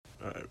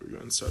All right, we're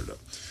going to start it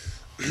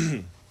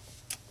up.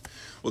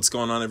 What's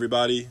going on,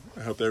 everybody?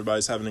 I hope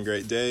everybody's having a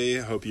great day.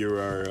 I hope you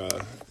are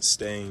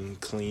staying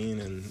clean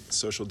and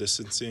social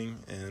distancing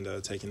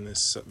and taking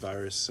this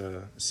virus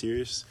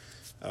serious.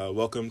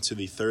 Welcome to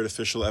the third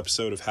official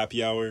episode of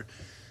Happy Hour.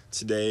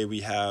 Today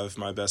we have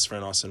my best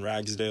friend Austin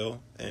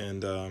Ragsdale,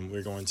 and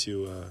we're going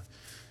to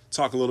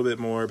talk a little bit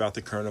more about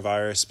the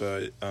coronavirus,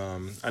 but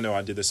I know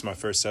I did this in my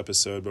first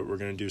episode, but we're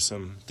going to do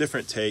some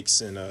different takes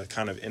and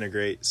kind of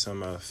integrate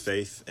some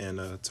faith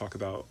and talk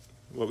about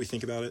what we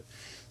think about it.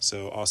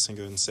 So Austin,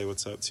 go ahead and say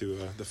what's up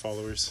to the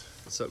followers.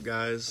 What's up,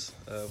 guys?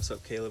 What's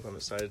up, Caleb? I'm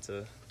excited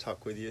to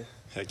talk with you.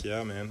 Heck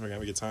yeah, man. We're going to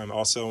have a good time.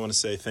 Also, I want to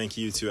say thank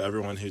you to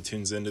everyone who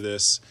tunes into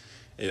this.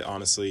 It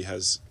honestly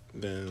has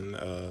been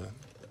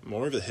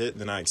more of a hit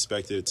than I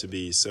expected it to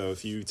be. So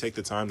if you take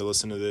the time to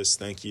listen to this,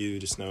 thank you.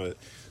 Just know it.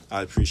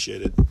 I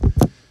appreciate it.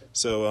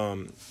 So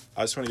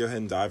I just want to go ahead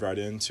and dive right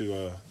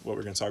into what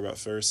we're going to talk about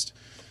first.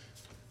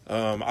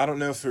 I don't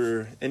know,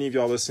 for any of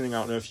y'all listening, I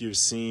don't know if you've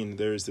seen,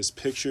 there's this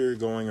picture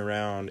going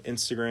around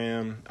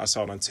Instagram. I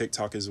saw it on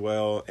TikTok as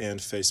well and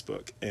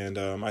Facebook. And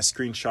I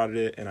screenshotted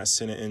it and I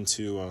sent it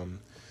into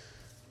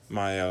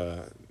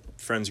my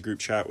friends group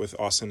chat with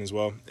Austin as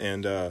well.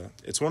 And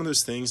it's one of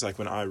those things, like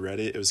when I read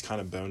it, it was kind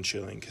of bone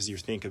chilling because you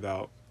think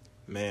about,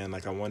 man,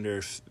 like I wonder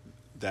if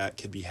that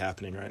could be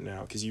happening right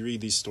now. Because you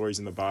read these stories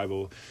in the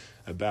Bible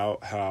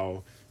about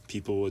how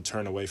people would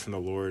turn away from the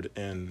Lord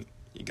and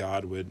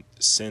God would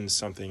send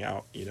something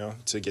out, you know,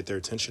 to get their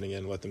attention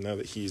again, let them know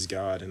that he's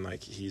God and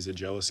like he's a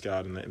jealous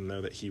God, and let them know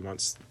that he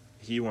wants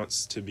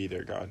to be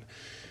their God.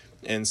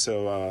 And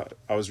so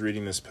I was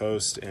reading this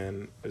post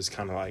and it was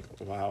kind of like,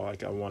 wow,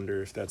 like I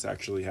wonder if that's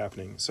actually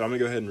happening. So I'm gonna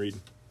go ahead and read.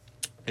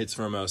 It's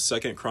from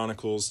 2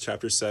 Chronicles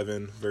chapter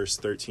 7 verse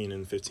 13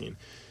 and 15.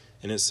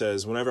 And it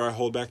says, "Whenever I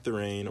hold back the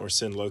rain or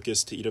send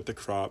locusts to eat up the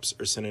crops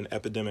or send an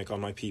epidemic on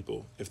my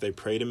people, if they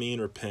pray to me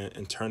and repent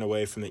and turn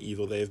away from the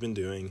evil they have been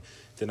doing,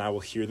 then I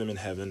will hear them in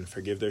heaven,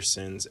 forgive their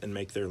sins, and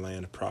make their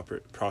land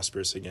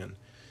prosperous again."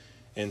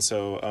 And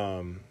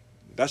so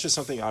that's just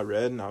something I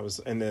read,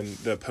 and then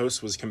the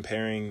post was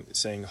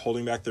saying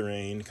holding back the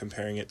rain,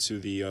 comparing it to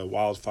the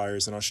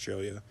wildfires in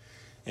Australia,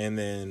 and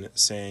then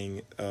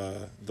saying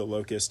the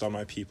locust on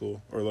my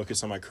people, or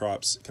locust on my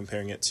crops,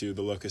 comparing it to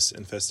the locust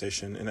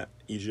infestation in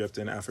Egypt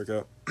and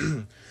Africa,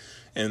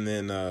 and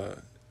then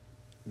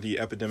the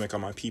epidemic on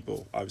my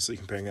people, obviously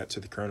comparing that to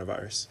the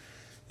coronavirus.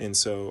 And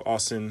so,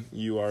 Austin,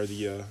 you're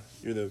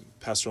the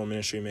pastoral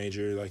ministry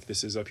major, like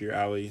this is up your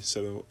alley.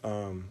 So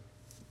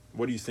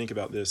what do you think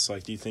about this?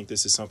 Like, do you think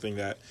this is something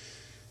that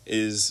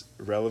is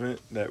relevant,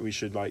 that we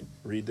should like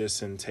read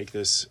this and take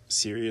this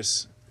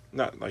serious?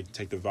 Not like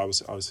take the Bible,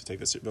 obviously take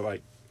this, but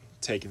like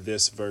take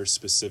this verse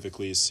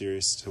specifically as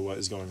serious to what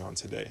is going on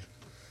today.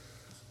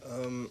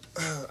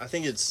 I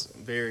think it's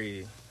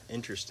very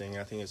interesting.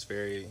 I think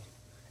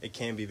it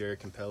can be very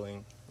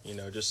compelling. You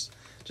know, just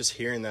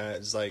hearing that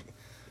is like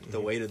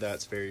the weight of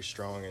that's very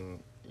strong, and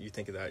you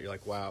think of that, you're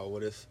like, wow,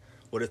 what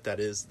if that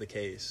is the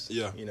case?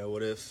 Yeah. You know,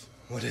 what if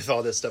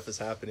all this stuff is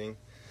happening?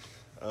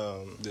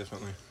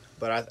 Definitely.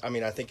 But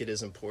I think it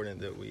is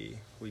important that we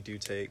do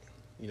take,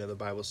 you know, the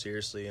Bible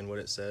seriously and what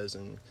it says,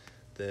 and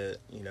that,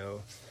 you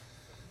know,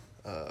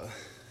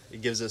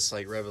 it gives us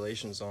like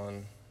revelations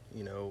on,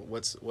 you know,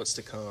 what's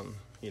to come,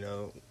 you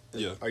know.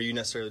 Yeah. Are you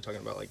necessarily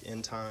talking about like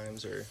end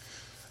times or?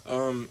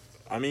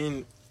 I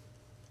mean,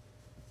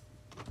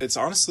 it's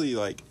honestly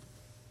like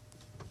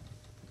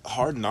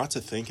hard not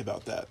to think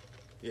about that.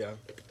 Yeah.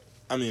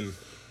 I mean,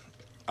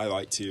 I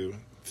like to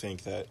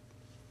think that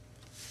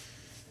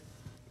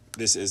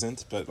this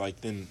isn't, but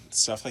like then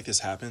stuff like this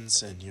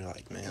happens and you're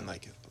like, man,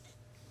 like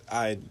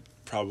I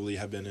probably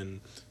have been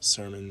in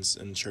sermons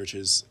in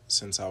churches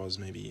since I was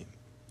maybe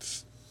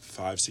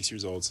 5-6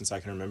 years old, since I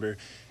can remember.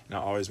 And I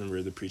always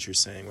remember the preacher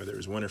saying, whether it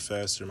was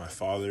Winterfest or my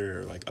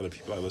father or like other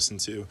people I listened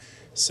to,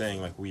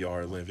 saying like, we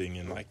are living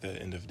in like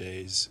the end of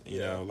days, you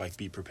know, like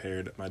be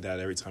prepared. My dad,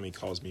 every time he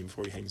calls me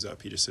before he hangs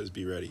up, he just says,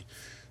 be ready.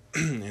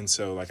 And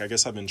so like, I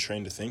guess I've been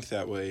trained to think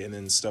that way. And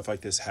then stuff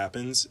like this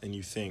happens and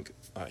you think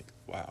like,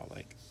 wow,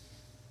 like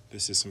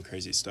this is some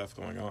crazy stuff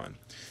going on.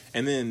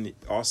 And then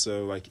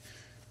also like,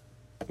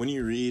 when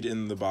you read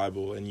in the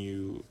Bible and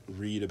you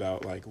read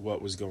about like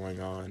what was going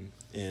on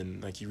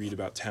in, like you read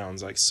about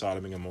towns like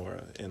Sodom and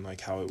Gomorrah and like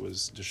how it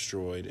was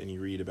destroyed, and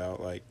you read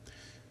about like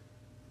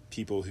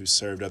people who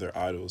served other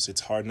idols,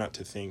 it's hard not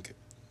to think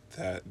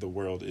that the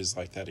world is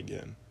like that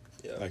again.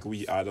 Yeah. Like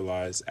we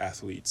idolize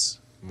athletes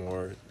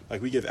more,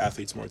 like we give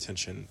athletes more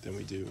attention than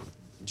we do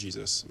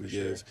Jesus. We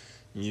give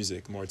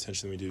music more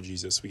attention than we do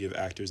Jesus. We give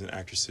actors and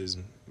actresses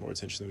more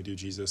attention than we do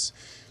Jesus.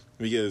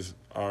 We give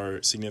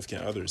our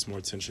significant others more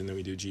attention than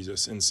we do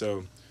Jesus. And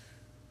so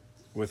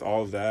with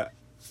all of that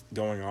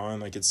going on,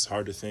 like it's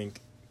hard to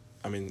think,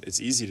 I mean, it's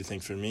easy to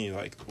think for me,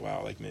 like,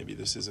 wow, like maybe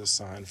this is a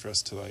sign for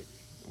us to like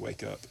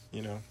wake up,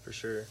 you know? For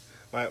sure.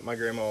 My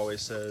grandma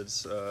always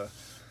says,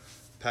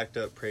 packed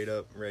up, prayed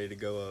up, ready to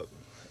go up.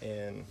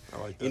 And,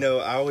 I like that. You know,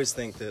 I always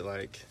think that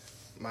like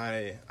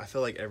I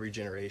feel like every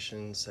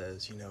generation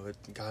says, you know,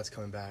 God's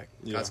coming back.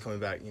 Yeah. God's coming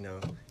back, you know.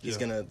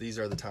 These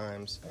are the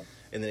times.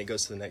 And then it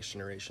goes to the next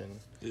generation.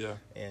 Yeah.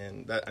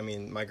 And that, I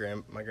mean, my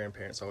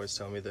grandparents always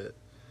tell me that,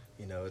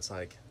 you know, it's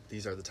like,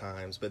 these are the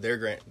times. But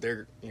their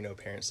you know,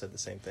 parents said the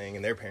same thing,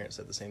 and their parents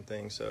said the same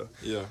thing. So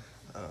yeah,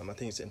 I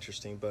think it's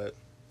interesting. But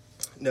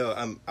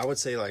no, I would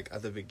say, like,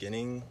 at the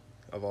beginning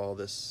of all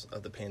this,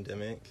 of the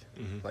pandemic,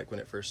 mm-hmm. like when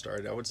it first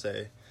started, I would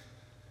say,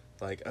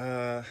 like,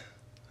 I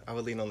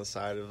would lean on the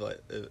side of, like,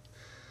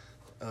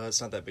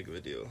 it's not that big of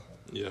a deal.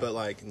 Yeah. But,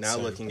 like, now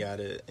Same. looking at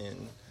it,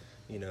 and,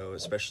 you know,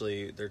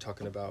 especially they're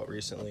talking about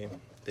recently,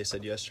 they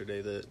said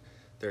yesterday that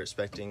they're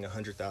expecting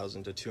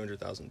 100,000 to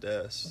 200,000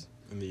 deaths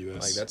in the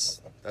U.S.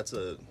 Like, that's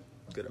a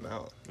good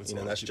amount. That's you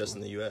know, that's just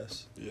in the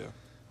U.S. Yeah.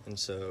 And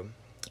so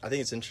I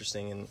think it's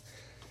interesting.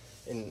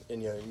 And you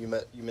know,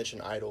 you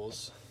mentioned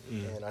idols,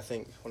 and I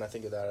think when I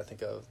think of that, I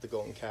think of the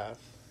golden calf.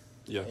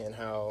 Yeah. And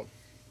how,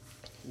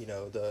 you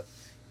know, the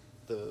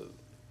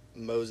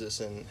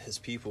Moses and his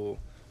people,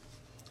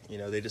 you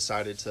know, they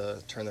decided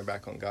to turn their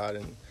back on God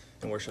and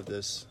worship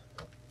this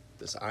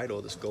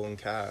idol, this golden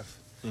calf.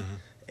 Mm-hmm.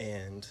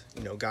 And,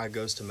 you know, God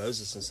goes to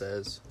Moses and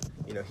says,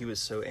 you know, he was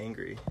so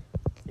angry,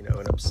 you know,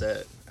 and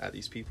upset at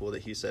these people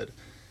that he said,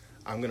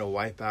 I'm going to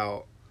wipe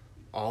out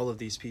all of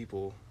these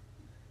people,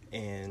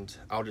 and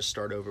I'll just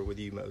start over with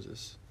you,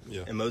 Moses.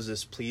 Yeah. And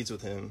Moses pleads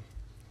with him,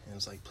 and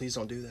it's like, please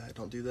don't do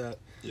that.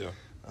 Yeah.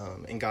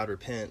 And God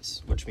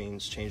repents, which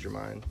means change your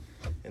mind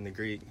in the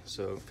Greek.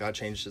 So God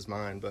changed his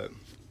mind, but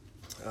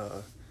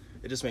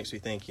it just makes me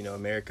think, you know,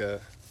 America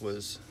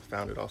was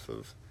founded off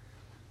of,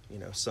 you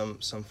know, some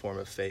form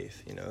of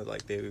faith, you know,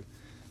 like they,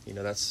 you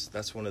know,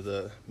 that's one of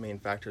the main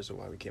factors of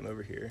why we came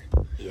over here.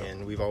 Yeah.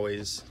 And we've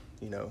always,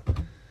 you know,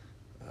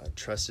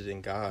 trusted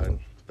in God,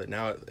 but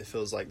now it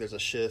feels like there's a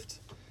shift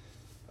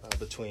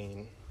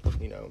between,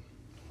 you know,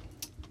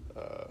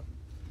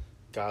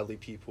 godly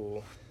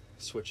people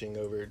switching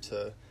over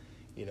to,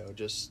 you know,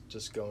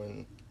 just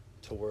going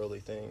to worldly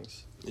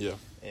things. Yeah.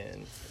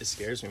 And it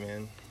scares me,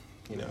 man,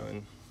 you know,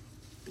 and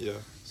yeah,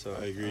 so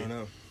I agree. I don't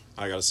know.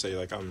 I gotta say,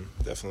 like, I'm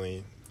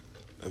definitely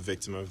a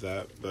victim of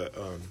that, but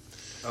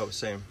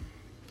Same.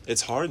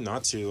 it's hard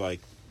not to.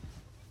 Like,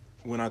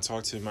 when I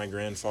talk to my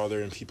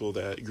grandfather and people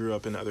that grew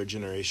up in other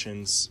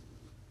generations,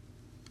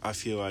 I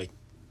feel like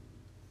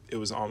it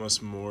was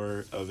almost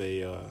more of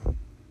a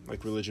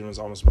like, religion was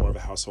almost more of a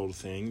household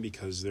thing,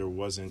 because there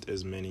wasn't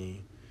as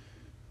many,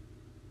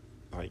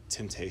 like,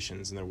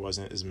 temptations, and there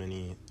wasn't as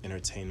many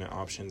entertainment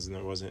options, and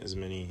there wasn't as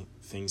many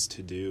things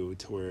to do,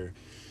 to where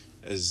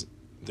as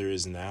there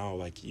is now.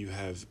 Like, you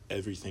have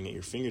everything at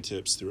your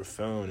fingertips through a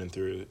phone and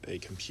through a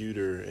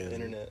computer and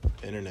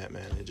internet,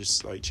 man. It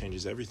just, like,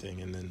 changes everything.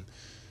 And then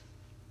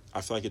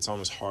I feel like it's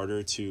almost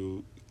harder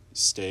to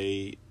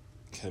stay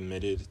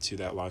committed to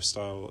that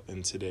lifestyle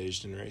in today's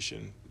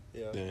generation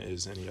than it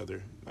is any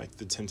other. Like,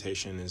 the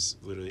temptation is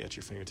literally at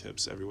your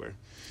fingertips everywhere.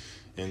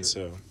 And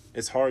so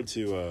it's hard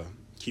to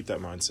keep that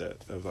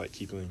mindset of, like,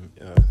 keeping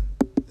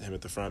him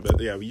at the front. But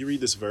yeah, when you read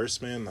this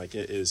verse, man, like,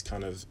 it is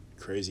kind of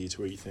crazy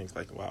to where you think,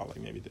 like, wow, like,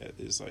 maybe that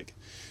is, like,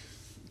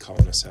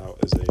 calling us out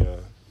as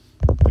a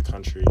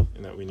country,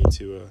 and that we need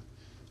to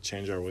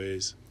change our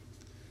ways.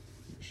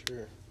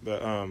 Sure.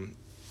 But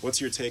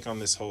what's your take on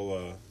this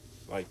whole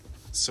like,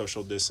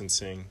 social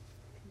distancing,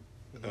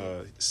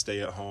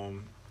 stay at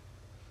home,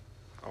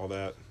 all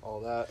that?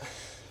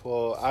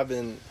 Well, I've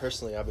been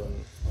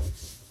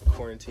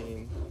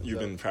quarantined. You've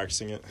been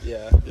practicing it?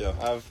 Yeah.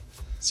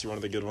 So you're one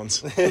of the good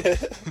ones?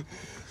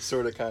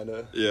 Sort of, kind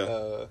of.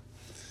 Yeah.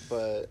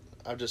 But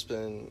I've just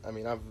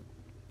I've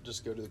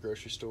just go to the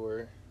grocery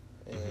store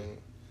and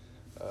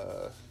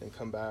and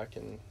come back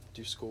and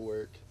do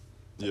schoolwork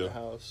at the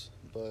house.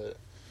 But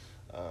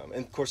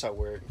and of course I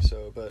work.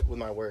 So, but with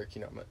my work,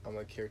 you know, I'm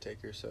a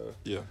caretaker. So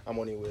I'm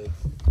only with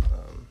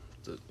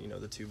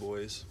the two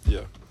boys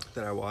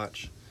that I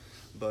watch.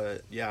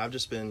 But yeah, I've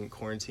just been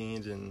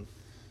quarantined and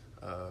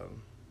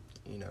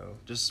you know,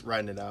 just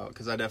riding it out,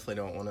 because I definitely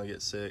don't want to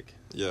get sick.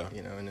 Yeah.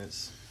 You know, and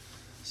it's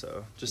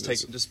so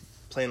just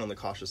playing on the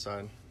cautious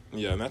side.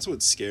 Yeah, and that's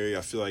what's scary,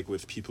 I feel like,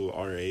 with people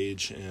our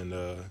age, and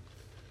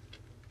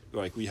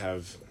like, we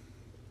have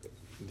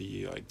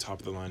the, like, top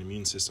of the line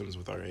immune systems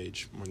with our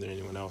age more than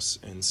anyone else,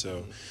 and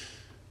so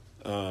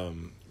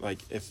like,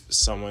 if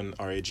someone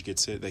our age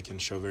gets it, they can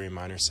show very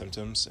minor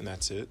symptoms, and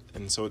that's it.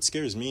 And so what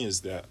scares me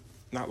is that,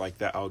 not like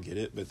that I'll get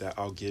it, but that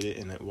I'll get it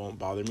and it won't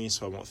bother me,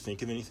 so I won't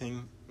think of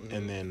anything,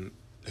 and then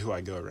who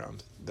I go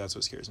around, that's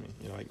what scares me.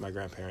 You know, like my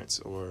grandparents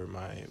or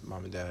my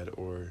mom and dad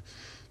or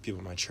people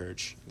in my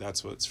church,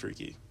 that's what's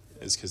freaky,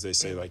 is because they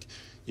say, like,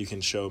 you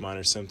can show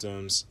minor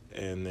symptoms,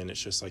 and then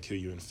it's just like who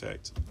you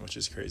infect, which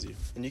is crazy.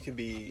 And you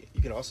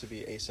can also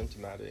be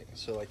asymptomatic,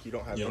 so, like, you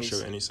don't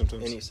show any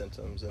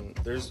symptoms. And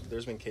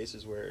there's been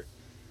cases where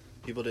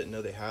people didn't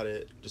know they had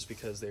it just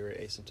because they were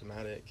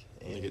asymptomatic,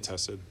 and they get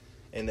tested.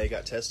 And they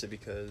got tested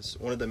because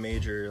one of the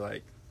major,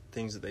 like,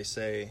 things that they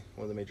say,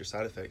 one of the major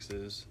side effects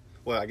is,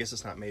 well, I guess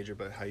it's not major,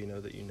 but how you know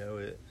that you know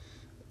it,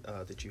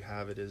 that you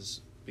have it,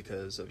 is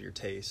because of your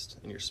taste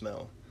and your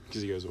smell.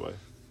 Because it goes away.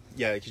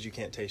 Yeah, because you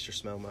can't taste or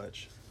smell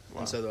much. Wow.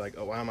 And so they're like,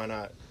 oh, why am I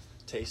not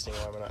tasting?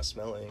 Why am I not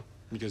smelling?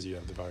 Because you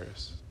have the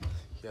virus.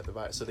 You have the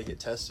virus. So they get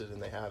tested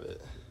and they have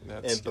it.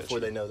 That's and before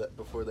sketchy. they know that,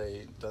 before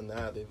they done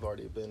that, they've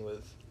already been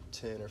with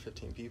 10 or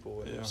 15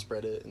 people and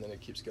spread it, and then it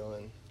keeps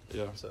going.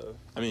 Yeah. So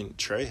I mean,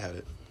 Trey had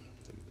it.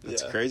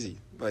 That's Yeah. crazy.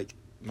 Like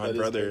my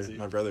brother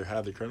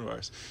had the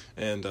coronavirus,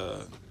 and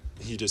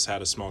he just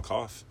had a small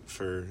cough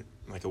for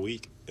like a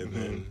week, and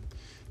then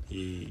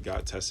he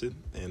got tested,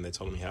 and they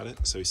told him he had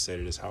it. So he stayed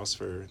at his house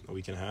for a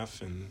week and a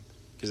half, and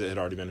because it had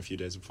already been a few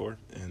days before,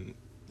 and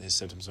his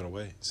symptoms went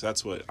away. So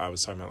that's what I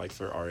was talking about. Like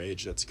for our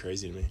age, that's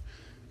crazy to me.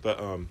 But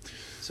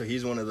so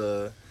he's one of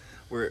the.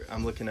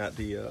 I'm looking at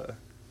the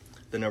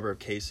number of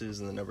cases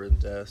and the number of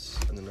deaths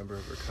and the number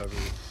of recovery.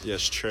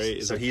 yes, Trey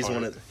is. So he's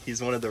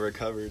one of the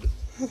recovered.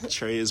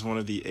 Trey is one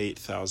of the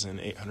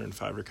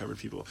 8,805 recovered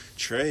people.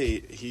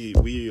 Trey,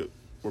 we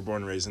were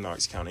born and raised in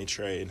Knox County.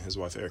 Trey and his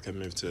wife Erica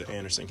moved to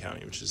Anderson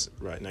County, which is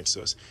right next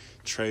to us.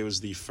 Trey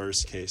was the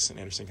first case in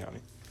Anderson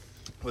County.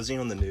 Was he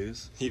on the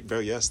news?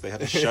 Yes, they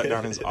had to shut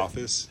down his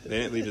office. They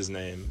didn't leave his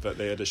name, but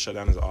they had to shut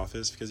down his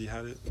office because he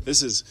had it.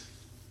 This is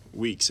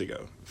weeks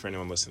ago. For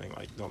anyone listening,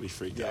 like, don't be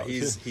freaked out.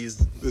 He's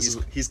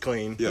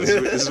clean. Yeah,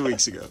 this is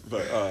weeks ago,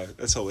 but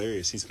that's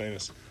hilarious. He's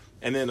famous.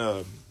 And then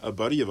a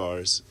buddy of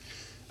ours,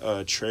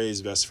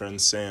 Trey's best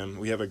friend Sam.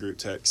 We have a group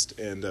text,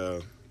 and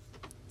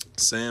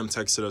Sam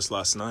texted us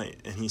last night,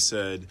 and he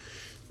said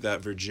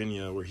that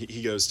Virginia, where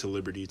he goes to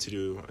Liberty to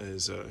do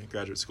his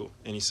graduate school,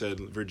 and he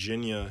said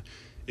Virginia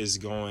is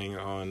going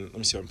on. Let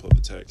me see if I can pull up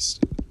the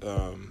text.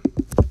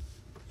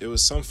 It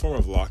was some form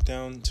of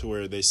lockdown to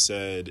where they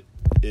said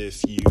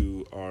if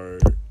you are.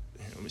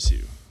 Here, let me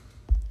see.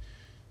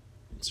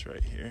 It's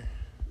right here.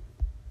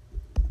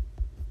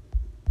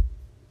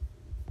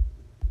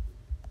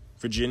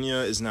 Virginia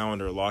is now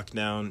under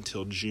lockdown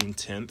till June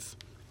 10th,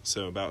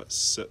 so about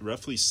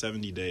roughly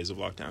 70 days of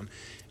lockdown.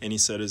 And he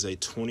said is a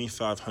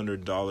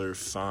 $2,500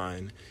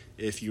 fine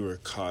if you are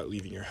caught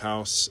leaving your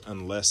house,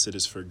 unless it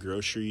is for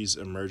groceries,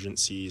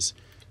 emergencies,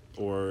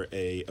 or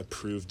a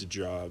approved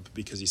job,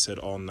 because he said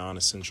all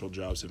non-essential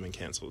jobs have been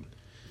canceled.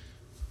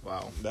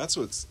 Wow. That's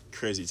what's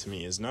crazy to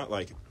me, is not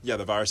like, the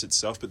virus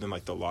itself, but then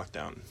like the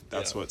lockdown.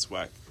 That's what's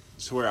whack.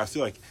 So where I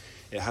feel like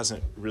it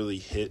hasn't really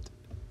hit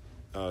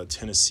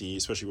Tennessee,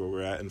 especially where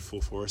we're at, in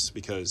full force,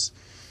 because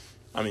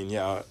I mean,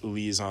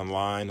 Lee's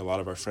online, a lot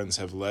of our friends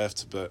have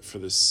left, but for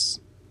this,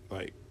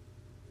 like,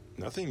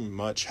 nothing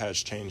much has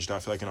changed. I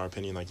feel like, in our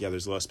opinion, like,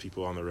 there's less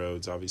people on the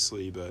roads,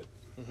 obviously, but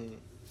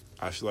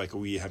I feel like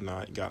we have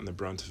not gotten the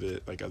brunt of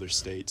it like other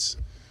states,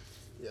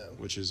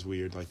 which is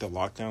weird. Like the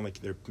lockdown, like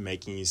they're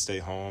making you stay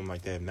home,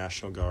 like they have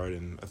National Guard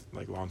and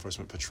like law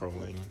enforcement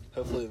patrolling.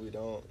 Hopefully we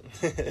don't.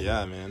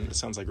 Yeah, man, it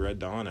sounds like Red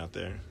Dawn out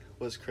there.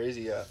 Was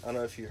crazy. I don't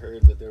know if you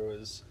heard, but there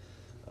was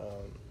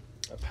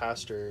a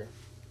pastor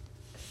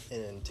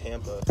in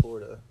Tampa,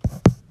 Florida,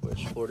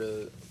 which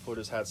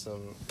Florida's had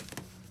some.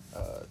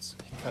 It's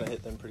kind of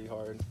hit them pretty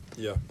hard.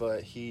 Yeah.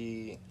 But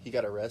he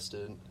got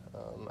arrested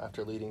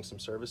after leading some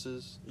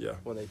services. Yeah.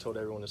 When they told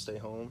everyone to stay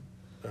home.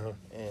 Uh-huh.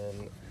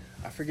 And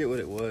I forget what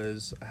it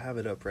was. I have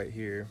it up right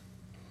here.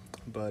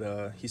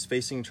 But he's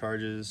facing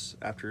charges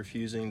after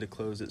refusing to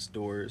close its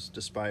doors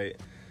despite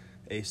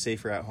a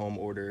safer at home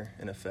order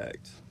in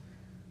effect.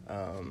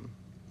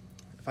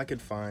 If I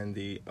could find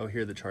here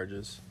are the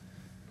charges.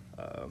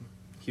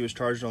 He was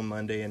charged on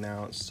Monday,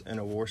 announced an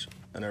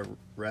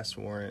arrest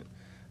warrant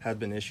had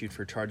been issued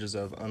for charges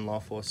of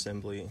unlawful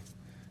assembly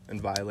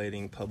and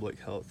violating public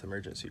health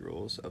emergency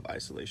rules of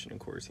isolation and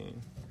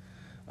quarantine.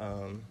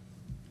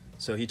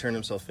 So he turned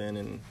himself in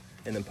and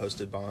then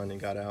posted bond and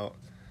got out.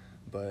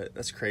 But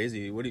that's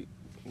crazy. What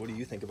do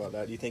you think about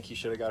that? Do you think he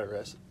should have got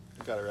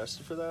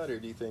arrested for that, or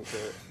do you think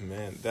that?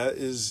 Man, that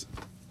is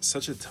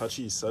such a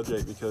touchy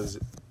subject, because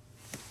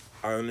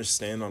I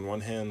understand on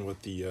one hand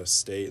what the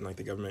state and like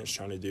the government is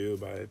trying to do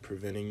by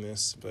preventing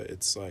this, but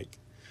it's like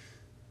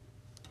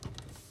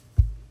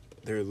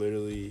they're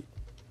literally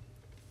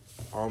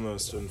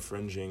almost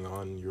infringing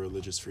on your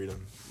religious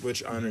freedom,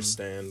 which I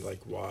understand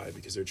like why,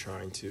 because they're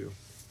trying to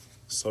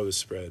slow the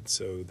spread.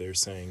 So they're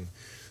saying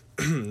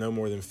no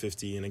more than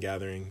 50 in a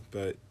gathering,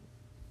 but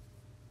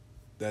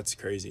that's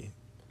crazy.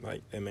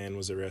 Like, a man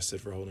was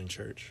arrested for holding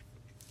church.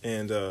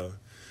 And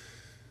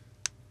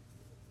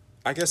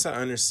I guess I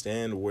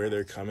understand where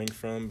they're coming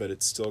from, but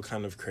it's still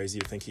kind of crazy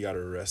to think he got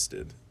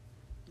arrested.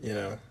 You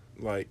know?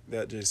 Like,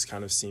 that just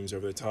kind of seems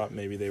over the top.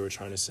 Maybe they were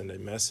trying to send a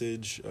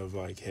message of,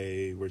 like,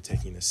 hey, we're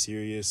taking this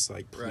serious.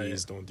 Like,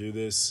 please don't do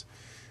this.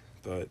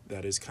 But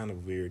that is kind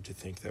of weird to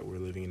think that we're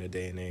living in a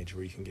day and age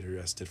where you can get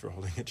arrested for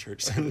holding a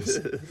church service.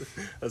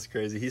 That's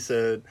crazy. He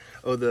said,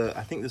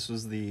 I think this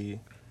was the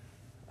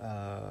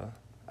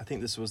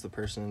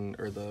person,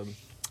 or the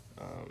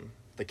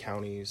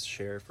county's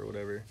sheriff or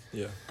whatever.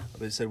 Yeah.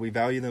 But it said, we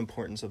value the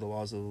importance of the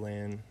laws of the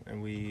land,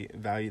 and we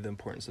value the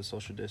importance of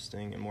social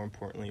distancing, and more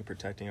importantly,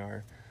 protecting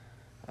our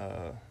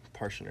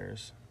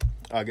parishioners.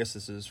 I guess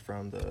this is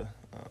from the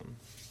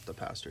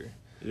pastor.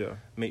 Yeah.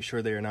 Make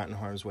sure they are not in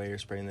harm's way or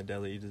spreading the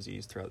deadly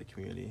disease throughout the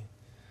community.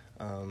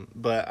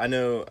 But I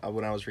know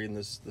when I was reading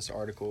this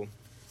article,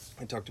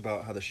 it talked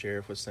about how the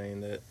sheriff was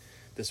saying that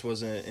this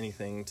wasn't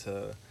anything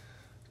to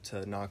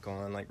knock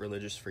on like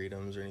religious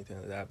freedoms or anything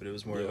like that, but it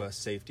was more of a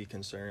safety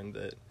concern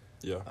that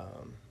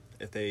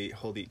if they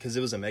hold because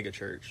it was a mega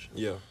church.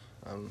 Yeah.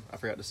 I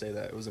forgot to say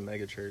that it was a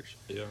mega church.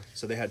 Yeah.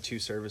 So they had 2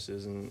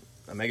 services, and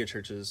a mega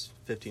church is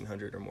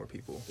 1,500 or more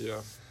people. Yeah.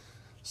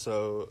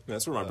 So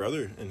that's where my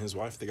brother and his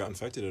wife, they got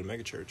infected at a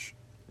mega church.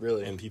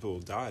 Really? And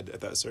people died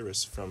at that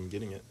service from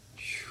getting it.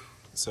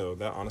 So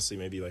that honestly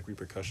may be like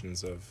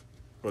repercussions of,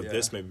 or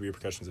this may be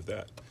repercussions of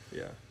that.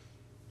 Yeah.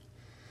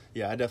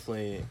 Yeah, I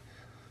definitely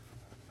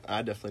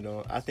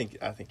don't. I think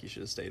you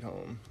should have stayed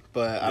home,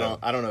 but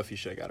I don't know if you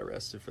should have got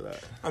arrested for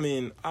that. I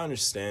mean, I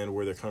understand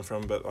where they're coming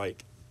from, but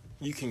like,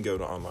 you can go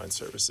to online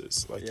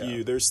services. Like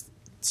there's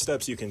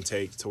steps you can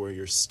take to where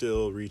you're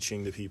still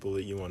reaching the people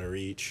that you want to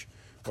reach,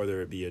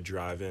 whether it be a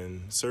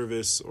drive-in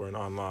service or an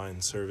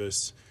online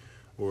service,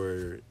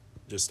 or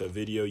just a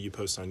video you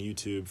post on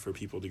YouTube for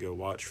people to go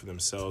watch for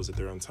themselves at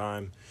their own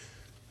time.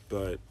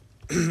 But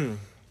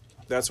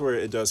that's where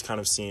it does kind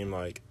of seem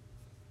like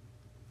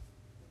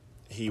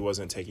he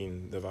wasn't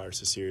taking the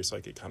virus as serious,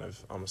 like it kind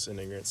of almost an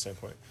ignorant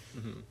standpoint.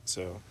 Mm-hmm.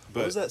 So, but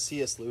what was that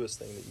C.S. Lewis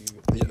thing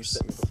that you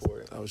sent me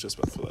before? I was just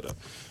about to pull that up.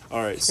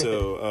 All right,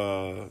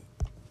 so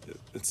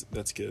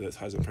that's good. That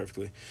ties in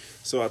perfectly.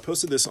 So I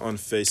posted this on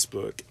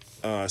Facebook.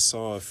 I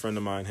saw a friend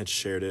of mine had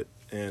shared it,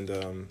 and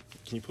can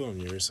you put on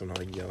yours so I'm not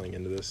like yelling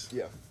into this?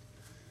 Yeah,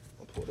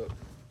 I'll pull it up.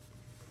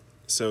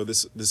 So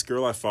this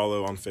girl I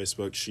follow on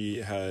Facebook,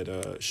 she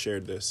had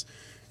shared this.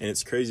 And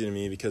it's crazy to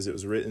me because it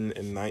was written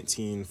in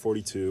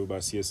 1942 by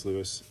C.S.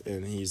 Lewis,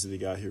 and he's the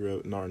guy who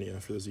wrote Narnia,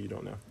 for those of you who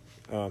don't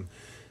know.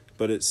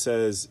 But it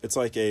says, it's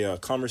like a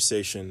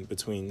conversation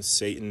between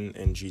Satan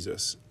and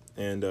Jesus.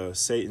 And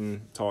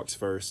Satan talks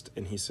first,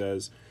 and he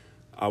says,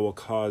 "I will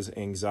cause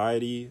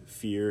anxiety,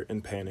 fear,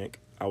 and panic.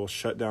 I will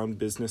shut down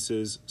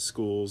businesses,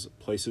 schools,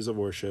 places of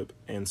worship,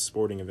 and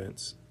sporting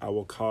events. I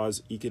will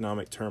cause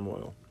economic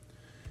turmoil."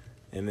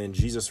 And then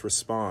Jesus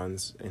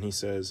responds, and he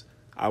says,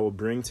 "I will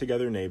bring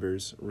together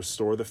neighbors,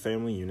 restore the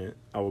family unit.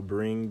 I will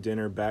bring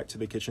dinner back to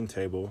the kitchen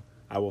table.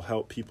 I will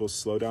help people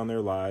slow down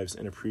their lives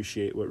and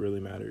appreciate what really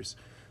matters.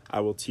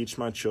 I will teach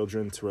my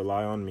children to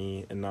rely on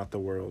me and not the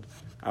world.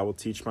 I will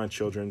teach my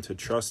children to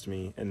trust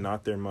me and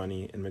not their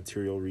money and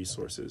material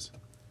resources."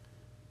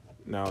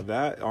 Now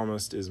that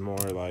almost is more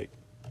like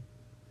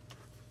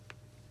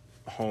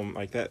home,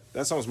 like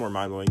that's almost more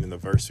mind-blowing than the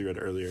verse we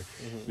read earlier,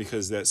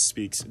 because that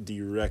speaks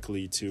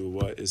directly to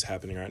what is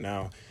happening right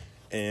now.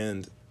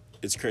 And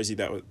it's crazy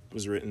that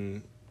was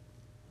written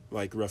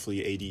like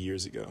roughly 80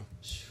 years ago.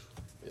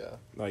 Yeah.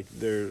 Like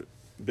their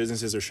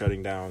businesses are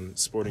shutting down,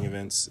 sporting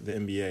events, the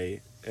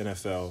NBA,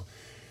 NFL,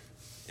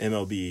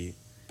 MLB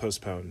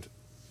postponed,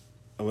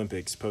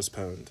 Olympics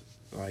postponed,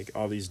 like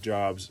all these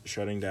jobs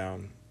shutting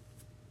down.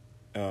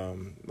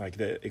 Like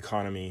the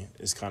economy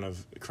is kind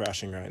of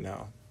crashing right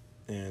now,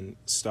 and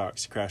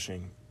stocks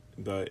crashing,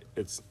 but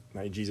it's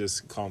like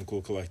Jesus, calm,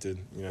 cool, collected,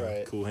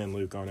 right. Cool hand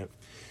Luke on it,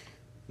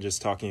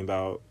 just talking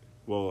about,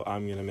 well,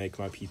 I'm going to make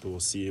my people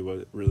see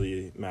what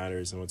really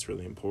matters and what's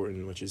really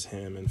important, which is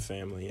him and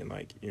family and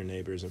like your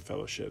neighbors and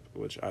fellowship,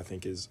 which I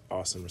think is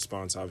awesome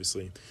response,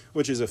 obviously,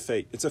 which is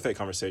it's a fake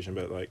conversation,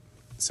 but like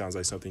it sounds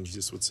like something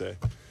Jesus would say.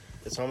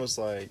 It's almost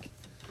like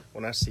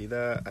when I see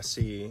that, I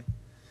see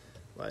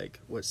like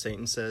what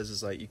Satan says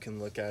is like you can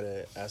look at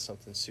it as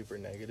something super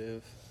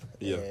negative.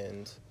 Yeah.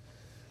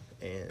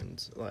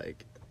 And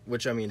like,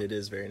 which I mean, it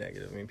is very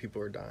negative. I mean,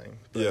 people are dying.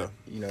 But,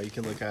 you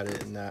can look at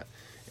it in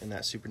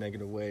that super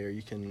negative way, or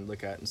you can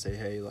look at it and say,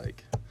 hey,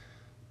 like,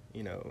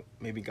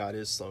 maybe God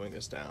is slowing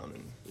us down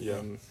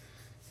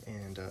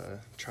and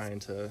trying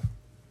to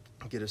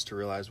get us to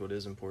realize what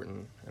is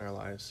important in our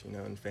lives,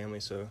 and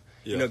family. So,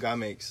 God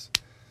makes,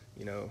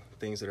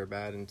 things that are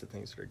bad into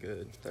things that are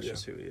good. That's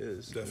just who he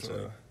is. Definitely.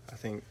 So I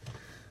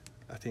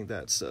think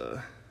that's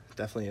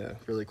definitely a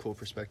really cool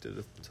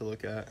perspective to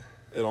look at.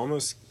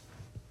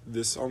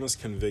 This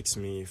almost convicts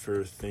me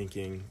for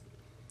thinking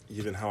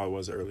even how I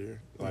was earlier,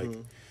 like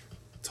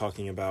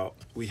talking about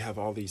we have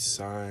all these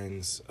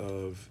signs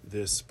of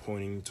this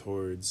pointing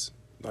towards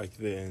like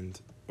the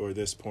end, or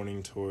this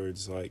pointing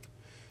towards like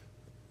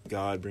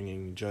God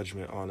bringing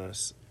judgment on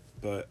us,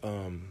 but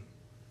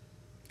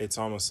it's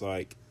almost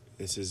like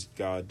this is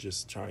God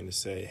just trying to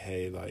say,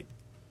 hey, like,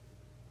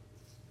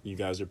 you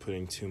guys are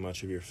putting too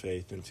much of your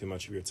faith and too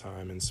much of your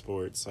time in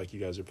sports. Like,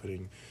 you guys are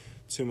putting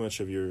too much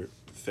of your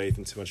faith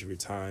and too much of your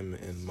time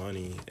and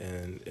money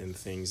and in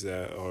things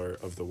that are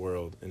of the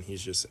world. And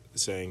he's just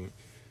saying,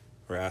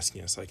 or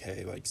asking us, like,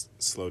 hey, like,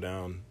 slow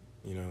down,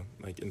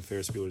 like in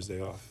Ferris Bueller's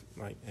Day Off.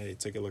 Like, hey,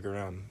 take a look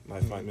around.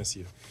 Life might miss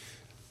you.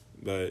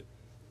 But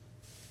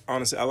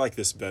honestly, I like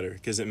this better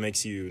because it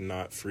makes you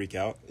not freak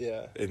out.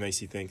 Yeah. It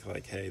makes you think,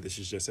 like, hey, this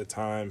is just a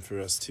time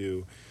for us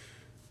to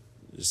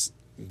just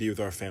be with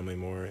our family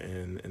more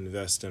and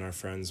invest in our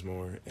friends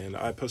more. And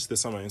I posted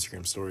this on my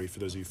Instagram story for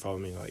those of you who follow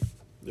me, like,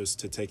 just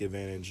to take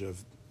advantage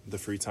of the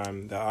free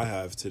time that I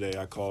have today.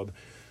 I called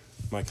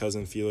my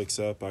cousin Felix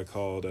up. I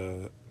called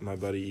my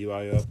buddy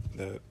Eli up.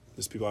 That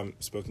there's people I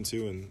haven't spoken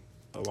to in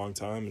a long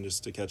time, and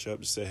just to catch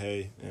up, just say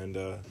hey, and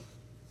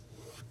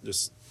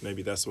just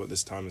maybe that's what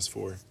this time is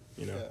for.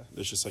 You know,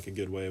 it's just like a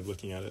good way of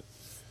looking at it.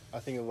 I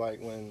think of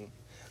like when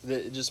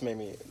it just made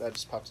me, that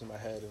just pops in my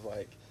head of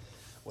like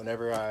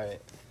whenever I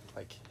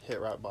like hit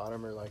rock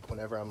bottom, or like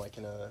whenever I'm like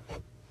in a,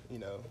 you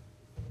know,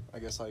 I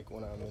guess like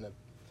when I'm in a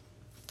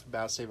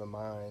bad state of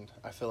mind,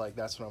 I feel like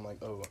that's when I'm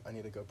like, oh, I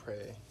need to go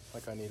pray.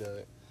 Like I need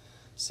to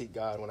seek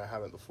God when I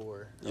haven't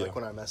before. Yeah. Like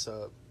when I mess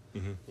up,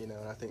 Mm-hmm. you know,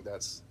 and I think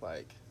that's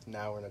like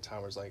now we're in a time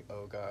where it's like,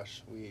 oh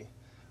gosh, we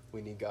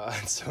need God.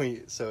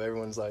 So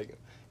everyone's like,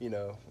 you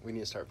know, we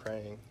need to start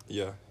praying.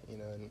 Yeah. You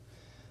know, and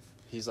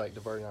he's like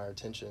diverting our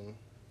attention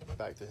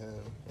back to him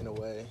in a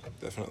way.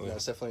 Definitely. You know,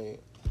 it's definitely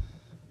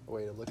a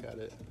way to look at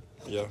it.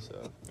 Yeah,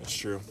 so that's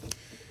true.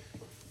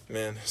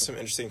 Man, some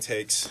interesting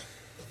takes.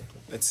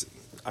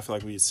 I feel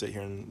like we could sit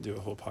here and do a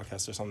whole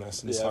podcast just on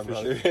this and just talk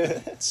about it.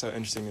 It's so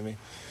interesting to me.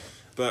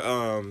 But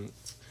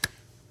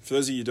for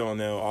those of you who don't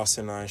know,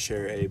 Austin and I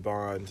share a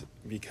bond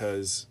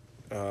because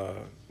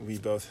we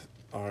both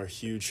are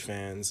huge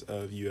fans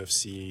of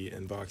UFC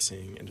and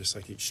boxing and just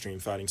like extreme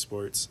fighting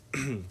sports.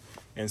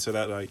 And so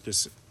that like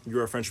just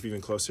grew our friendship even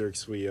closer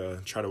because we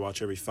try to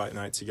watch every fight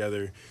night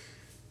together.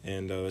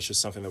 And that's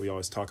just something that we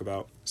always talk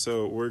about.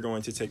 So we're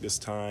going to take this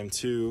time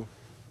to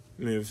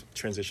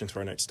transition to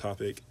our next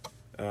topic.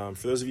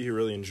 For those of you who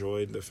really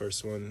enjoyed the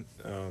first one,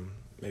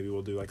 maybe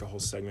we'll do like a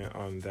whole segment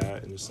on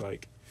that and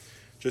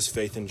just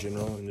faith in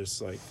general and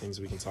just like things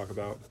we can talk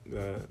about.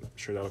 I'm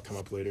sure that'll come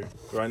up later.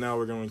 But right now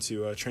we're going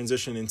to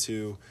transition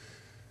into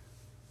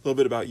a little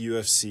bit about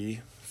UFC.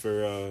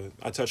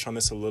 I touched on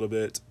this a little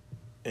bit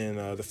in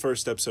the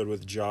first episode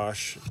with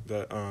Josh,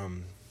 but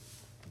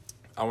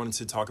I wanted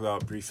to talk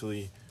about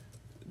briefly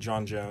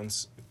Jon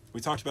Jones. We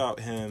talked about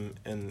him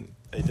in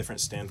a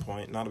different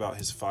standpoint, not about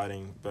his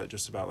fighting, but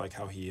just about like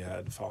how he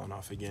had fallen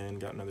off again,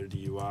 got another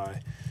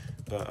DUI.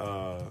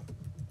 But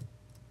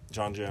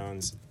Jon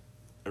Jones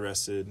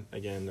arrested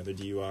again, another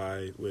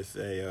DUI with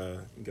a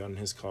gun in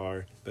his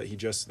car. But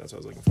that's what I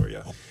was looking for.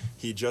 Yeah,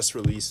 he just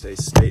released a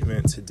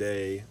statement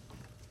today.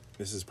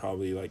 This is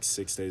probably like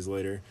 6 days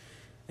later,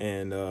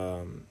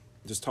 and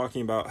just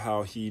talking about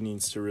how he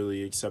needs to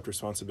really accept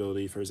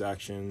responsibility for his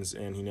actions,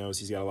 and he knows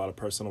he's got a lot of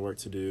personal work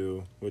to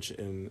do, which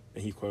I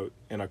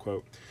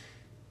quote,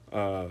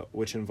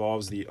 which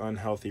involves the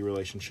unhealthy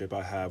relationship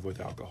I have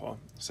with alcohol.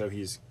 So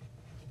he's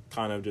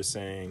kind of just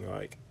saying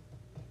like,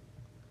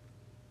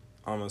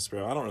 almost,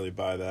 bro, I don't really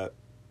buy that.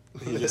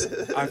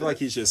 I feel like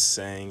he's just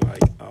saying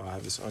like, oh, I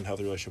have this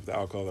unhealthy relationship with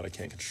alcohol that I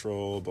can't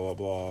control, blah,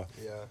 blah, blah.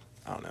 Yeah.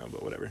 I don't know,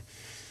 but whatever.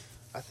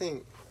 I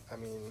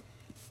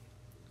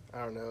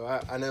don't know.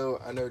 I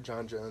know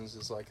Jon Jones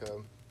is like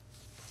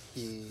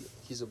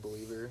he's a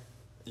believer.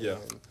 Yeah.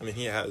 I mean,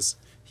 he has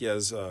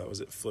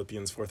was it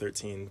Philippians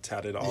 4:13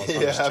 tatted all up on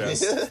his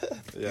chest.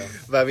 Yeah.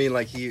 But I mean,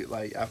 like he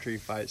after he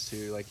fights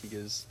too, like he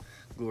gives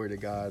glory to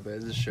God, but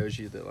it just shows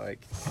you that like,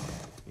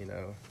 you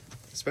know,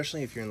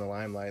 especially if you're in the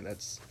limelight,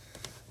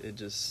 it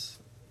just,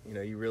 you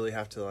know, you really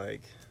have to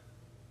like,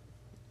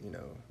 you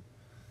know,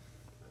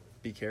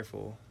 be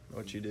careful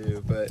what you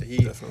do. But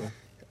Definitely.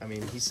 I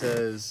mean, he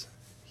says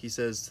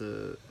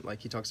to, like,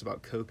 he talks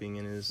about coping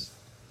in his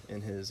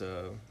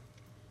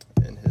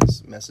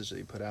message that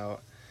he put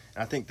out.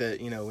 And I think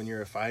that, you know, when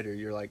you're a fighter,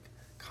 you're like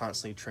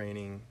constantly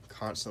training,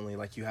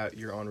 like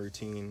you're on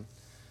routine,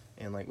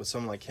 and like with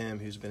someone like him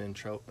who's been in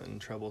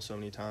trouble so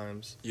many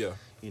times. Yeah.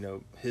 You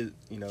know,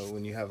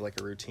 when you have like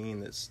a routine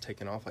that's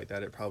taken off like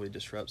that, it probably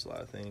disrupts a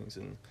lot of things.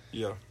 And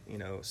yeah, you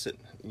know,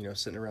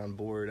 sitting around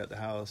bored at the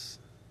house,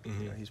 you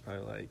know, he's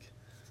probably like,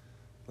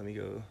 let me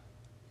go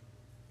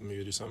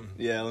do something.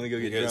 Yeah, let me go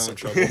get drunk. Some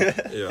trouble.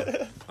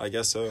 Yeah, I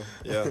guess so.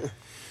 Yeah.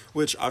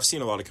 Which I've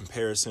seen a lot of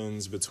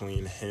comparisons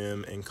between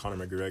him and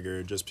Conor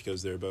McGregor just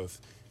because they're both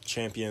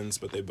champions,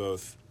 but they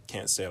both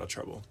can't stay out of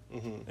trouble.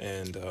 Mm-hmm.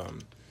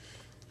 And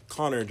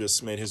Conor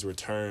just made his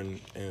return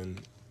in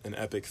an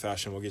epic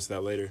fashion. We'll get to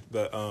that later.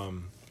 But I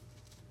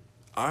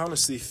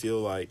honestly feel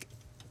like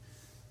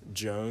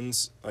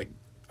Jones, like,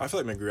 I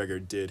feel like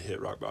McGregor did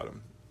hit rock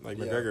bottom. Like,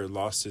 McGregor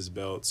lost his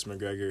belts.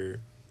 McGregor,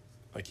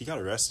 like, he got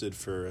arrested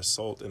for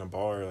assault in a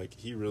bar. Like,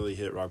 he really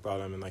hit rock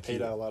bottom and like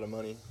paid out a lot of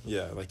money.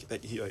 Yeah, like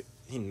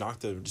he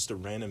knocked just a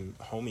random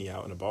homie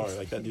out in a bar.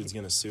 Like, that dude's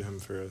gonna sue him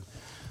for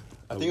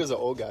I think it was an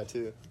old guy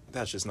too.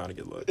 That's just not a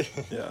good look.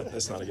 Yeah,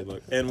 that's not a good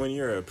look. And when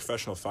you're a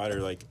professional fighter,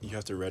 like, you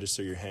have to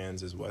register your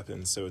hands as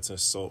weapons, so it's an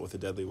assault with a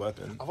deadly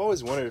weapon. I've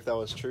always wondered if that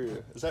was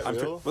true. Is that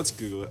real? Let's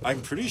Google it.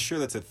 I'm pretty sure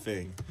that's a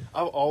thing.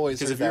 I've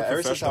always heard that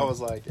ever since I was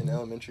like in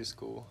elementary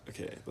school.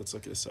 Okay, let's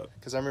look this up.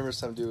 Because I remember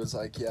some dude was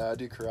like, "Yeah, I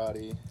do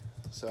karate."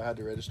 So I had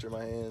to register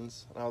my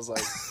hands. And I was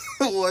like...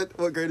 What?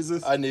 What grade is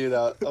this? I knew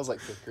that. I was like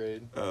 5th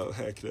grade. Oh,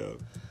 heck no.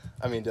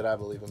 I mean, did I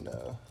believe him?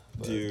 No.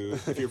 But...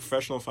 If you're a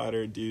professional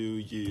fighter, do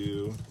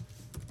you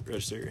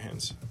register your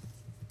hands?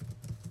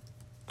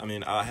 I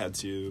mean, I had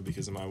to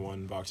because of my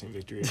one boxing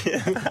victory.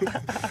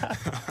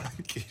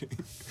 I'm kidding.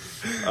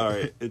 All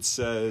right. It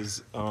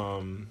says...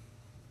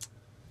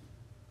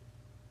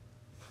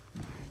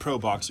 pro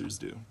boxers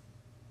do.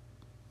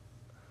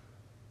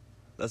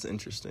 That's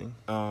interesting.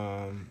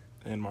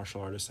 And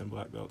martial artists and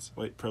black belts.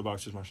 Wait, pro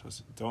boxers, martial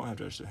artists don't have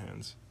registered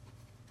hands.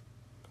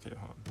 Okay,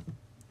 hold on.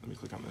 Let me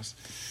click on this.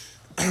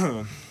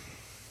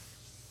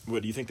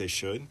 What, do you think they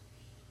should?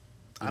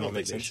 I don't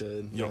think they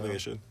should. You don't think they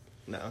should?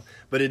 No.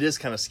 But it is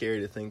kind of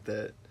scary to think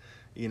that,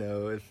 you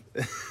know, if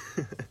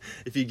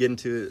if you get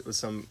into it with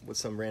some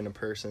random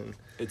person,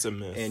 it's a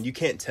myth. And you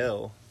can't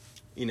tell.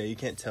 You know, you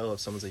can't tell if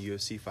someone's a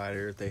UFC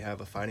fighter, if they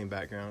have a fighting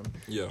background.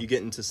 Yeah. You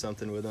get into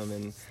something with them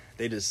and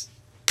they just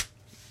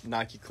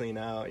knock you clean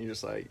out. And you're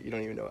just like, you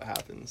don't even know what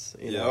happens.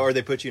 You know, or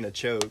they put you in a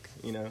choke,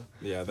 you know.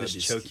 Yeah, that'd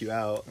just choke you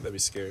out. That'd be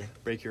scary.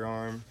 Break your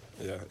arm.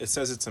 Yeah. It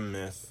says it's a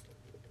myth.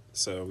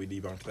 So we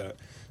debunked that.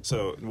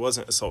 So it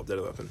wasn't assault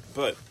deadly weapon.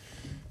 But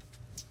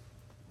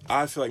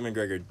I feel like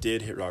McGregor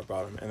did hit rock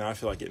bottom, and I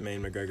feel like it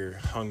made McGregor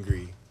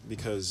hungry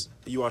because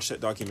you watch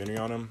that documentary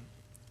on him.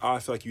 I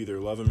feel like you either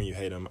love him or you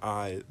hate him.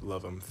 I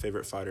love him.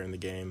 Favorite fighter in the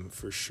game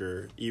for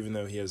sure. Even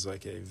though he has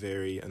like a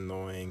very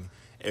annoying,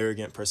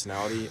 arrogant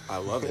personality, I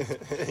love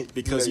it.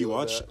 Because you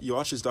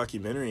watch his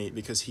documentary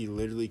because he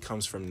literally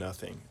comes from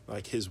nothing.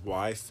 Like his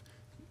wife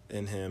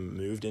and him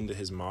moved into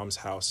his mom's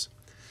house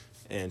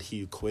and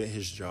he quit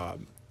his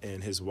job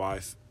and his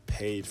wife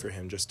paid for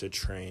him just to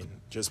train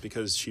just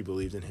because she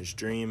believed in his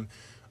dream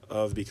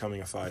of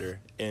becoming a fighter.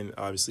 And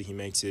obviously he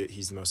makes it.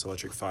 He's the most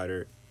electric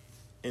fighter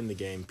in the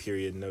game,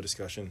 period, no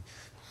discussion.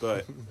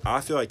 But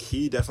I feel like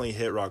he definitely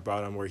hit rock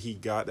bottom where he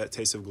got that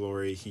taste of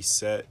glory. He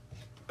set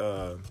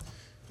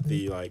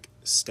the like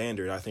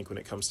standard, I think, when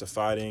it comes to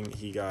fighting.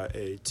 He got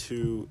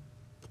two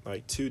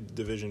different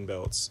division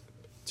belts,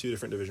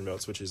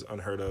 which is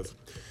unheard of.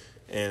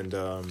 And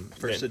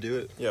first to do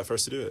it,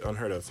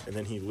 unheard of. And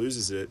then he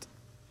loses it,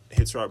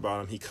 hits rock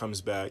bottom. He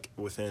comes back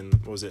within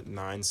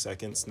 9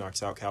 seconds,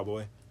 knocks out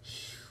Cowboy.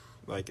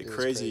 Like a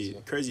crazy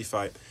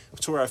fight.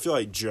 To where I feel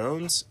like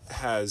Jones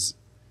has,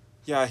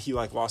 he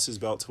like lost his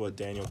belt to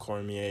Daniel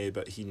Cormier,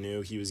 but he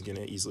knew he was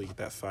gonna easily get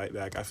that fight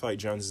back. I feel like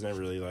Jones has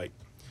never really like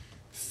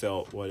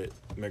felt what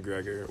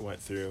McGregor went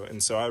through,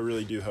 and so I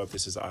really do hope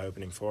this is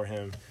eye-opening for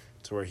him,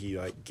 to where he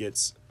like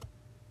gets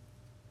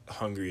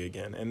hungry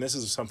again. And this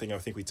is something I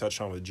think we touched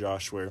on with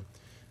Josh, where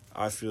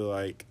I feel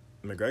like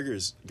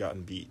McGregor's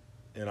gotten beat,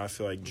 and I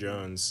feel like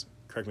Jones,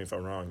 correct me if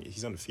I'm wrong,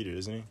 he's undefeated,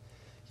 isn't he?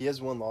 He has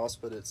one loss,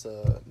 but it's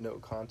a no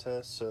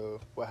contest.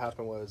 So what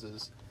happened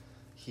was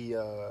he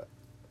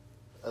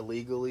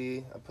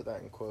illegally, I put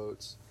that in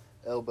quotes,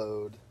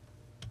 elbowed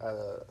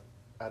at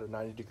a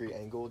 90-degree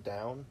angle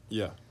down.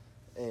 Yeah.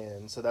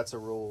 And so that's a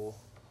rule.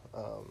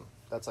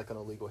 That's like an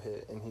illegal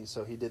hit, and he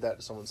did that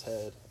to someone's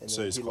head, and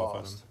so then he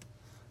lost. Him.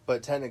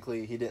 But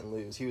technically, he didn't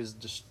lose. He was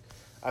just.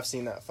 I've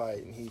seen that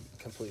fight, and he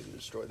completely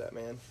destroyed that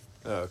man.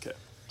 Oh, okay.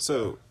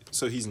 So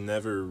he's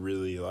never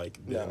really like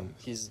been.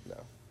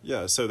 No.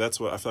 Yeah, so that's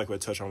what I feel like I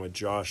touch on with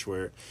Josh,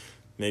 where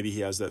maybe he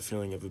has that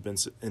feeling of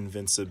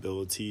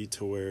invincibility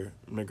to where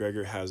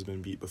McGregor has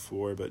been beat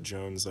before, but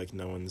Jones, like,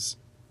 no one's...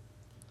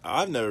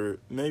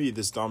 maybe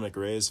this Dominic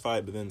Reyes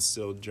fight, but then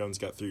still Jones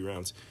got 3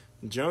 rounds.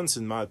 Jones,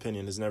 in my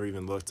opinion, has never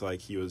even looked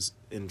like he was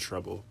in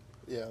trouble.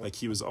 Yeah. Like,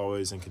 he was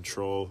always in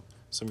control.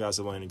 Some guys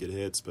have landed good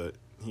hits, but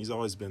he's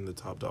always been the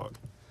top dog.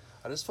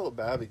 I just felt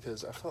bad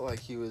because I felt like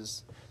he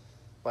was...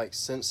 Like,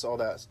 since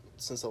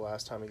the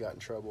last time he got in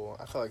trouble,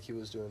 I felt like he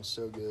was doing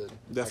so good.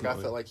 Definitely. Like,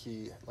 I felt like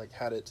he, like,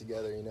 had it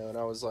together, you know, and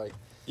I was like,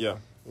 yeah,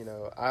 you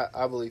know,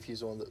 I believe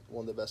he's one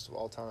of the best of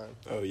all time.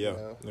 Oh, yeah, you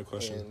know? No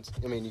question. And,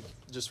 I mean,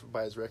 just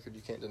by his record,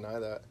 you can't deny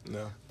that.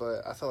 No.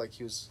 But I felt like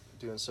he was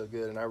doing so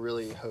good, and I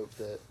really hope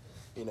that,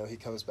 you know, he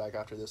comes back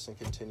after this and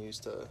continues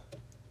to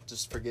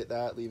just forget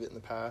that, leave it in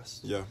the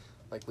past. Yeah.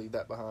 Like, leave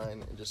that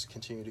behind and just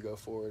continue to go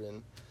forward.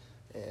 And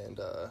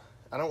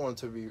I don't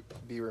want him to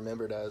be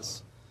remembered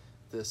as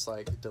this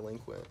like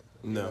delinquent.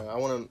 No. You know, I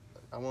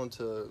want him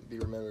to be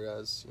remembered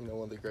as, you know,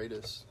 one of the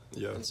greatest.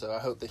 Yeah. And so I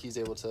hope that he's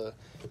able to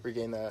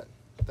regain that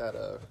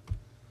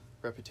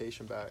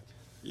reputation back.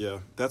 Yeah,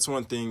 that's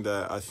one thing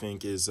that I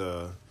think is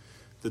the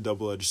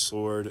double-edged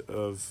sword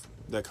of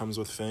that comes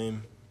with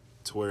fame.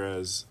 To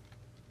whereas,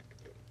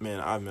 man,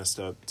 I've messed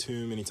up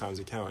too many times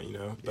to count, you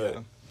know,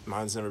 but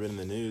mine's never been in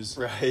the news.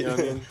 Right. You know what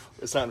I mean?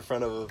 It's not in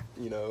front of,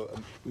 you know,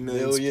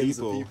 millions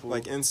of people.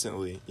 Like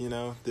instantly, you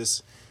know,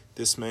 this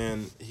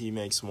man, he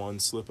makes one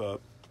slip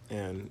up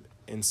and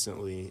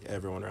instantly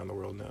everyone around the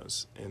world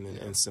knows. And then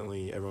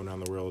instantly everyone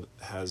around the world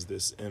has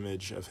this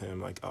image of him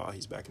like, oh,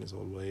 he's back in his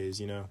old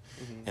ways, you know?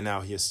 Mm-hmm. And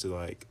now he has to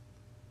like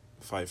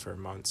fight for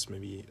months,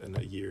 maybe in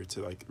a year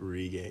to like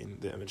regain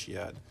the image he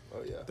had.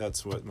 Oh, yeah.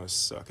 That's what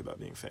must suck about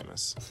being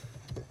famous.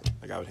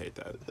 Like, I would hate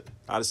that.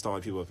 I just don't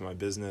like people with my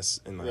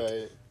business and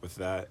like with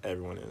that,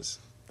 everyone is.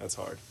 That's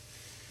hard.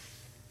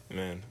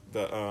 Man.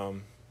 But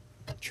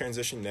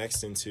transition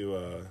next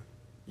into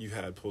you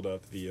had pulled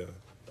up the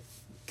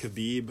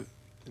Khabib.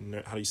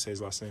 How do you say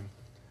his last name?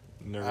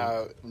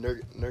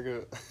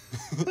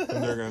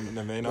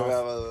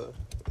 Nurmagomedov.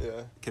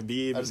 Yeah.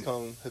 Khabib. I just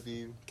call him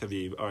Habib.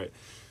 Khabib. All right.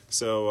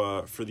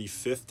 So for the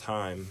 5th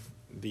time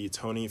the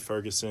Tony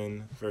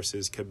Ferguson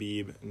versus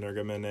Khabib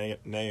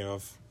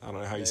Nurmagomedov. I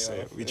don't know how you say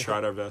it. We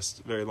tried our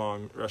best. Very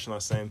long Russian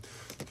last name.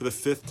 For the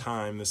 5th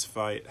time, this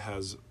fight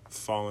has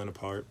fallen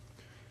apart.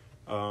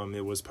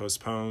 It was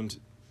postponed.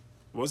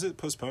 Was it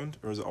postponed,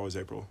 or was it always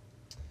April?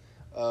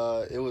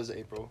 It was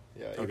April.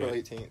 Yeah, April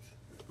 18th.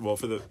 Well,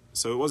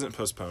 so it wasn't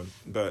postponed,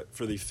 but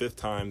for the 5th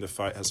time, the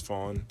fight has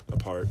fallen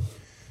apart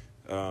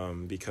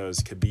because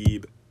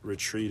Khabib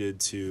retreated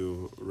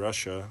to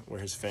Russia, where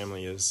his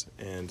family is,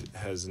 and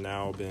has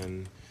now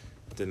been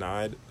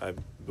denied, I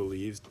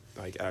believe,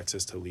 like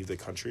access to leave the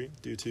country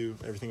due to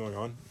everything going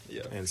on.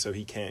 Yeah. And so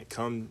he can't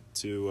come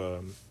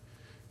to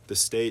the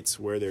States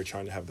where they're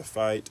trying to have the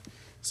fight,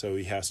 so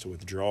he has to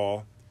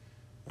withdraw.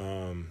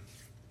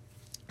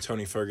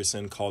 Tony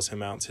Ferguson calls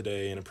him out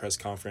today in a press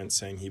conference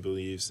saying he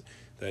believes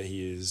that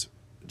he is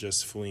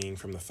just fleeing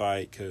from the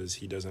fight because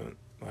he doesn't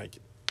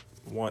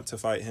want to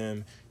fight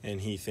him,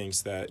 and he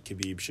thinks that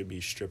Khabib should be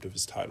stripped of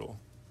his title.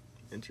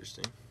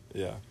 Interesting.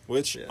 Yeah,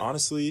 which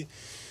honestly,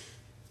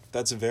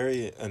 that's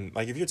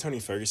if you're Tony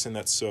Ferguson,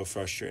 that's so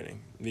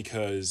frustrating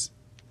because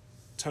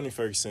Tony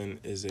Ferguson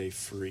is a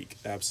freak,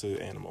 absolute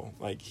animal.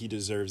 Like, he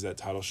deserves that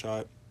title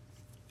shot,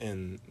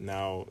 and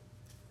now,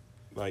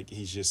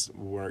 he's just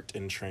worked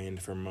and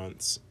trained for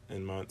months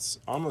and months.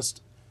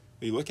 Almost,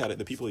 you look at it,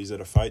 the people he's at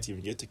a fight to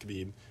even get to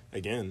Khabib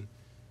again,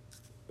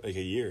 a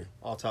year.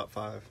 All top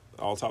 5.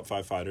 All top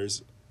 5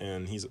 fighters,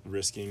 and he's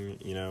risking,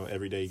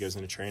 every day he goes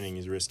into training,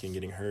 he's risking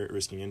getting hurt,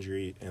 risking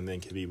injury, and then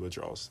Khabib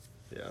withdraws.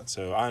 Yeah.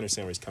 So I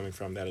understand where he's coming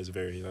from. That is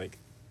very,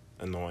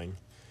 annoying.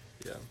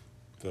 Yeah.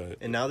 But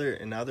and now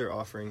they're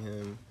offering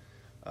him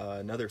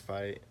another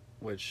fight,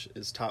 which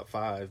is top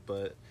 5,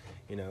 but,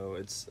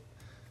 it's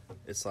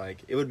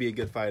it would be a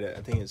good fight.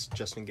 I think it's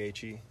Justin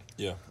Gaethje.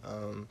 Yeah.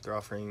 They're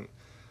offering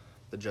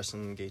the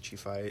Justin Gaethje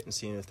fight and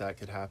seeing if that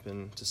could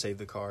happen to save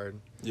the card.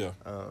 Yeah.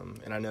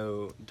 And I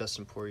know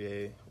Dustin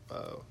Poirier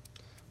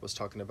was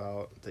talking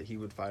about that he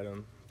would fight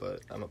him,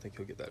 but I don't think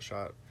he'll get that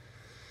shot.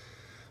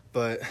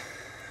 But,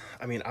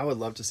 I mean, I would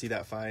love to see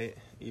that fight,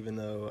 even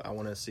though I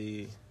want to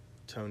see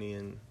Tony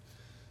and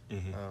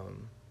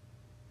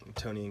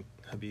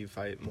Khabib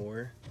fight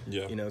more.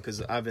 Yeah.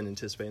 Because I've been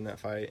anticipating that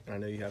fight, and I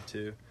know you have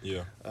too.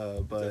 Yeah.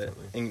 But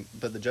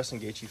the Justin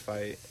Gaethje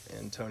fight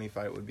and Tony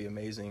fight would be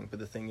amazing. But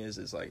the thing is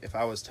if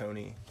I was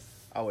Tony,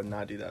 I would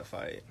not do that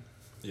fight.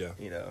 Yeah.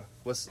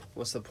 What's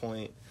the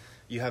point?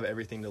 You have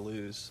everything to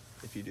lose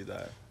if you do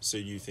that. So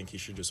you think he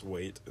should just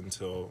wait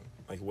until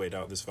wait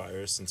out this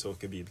virus until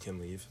Khabib can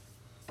leave,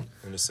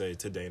 and just say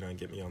to Dana,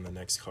 get me on the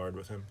next card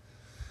with him?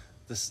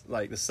 This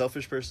the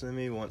selfish person in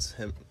me wants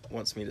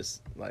me to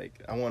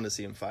I want to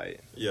see him fight.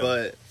 Yeah.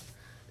 But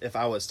if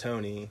I was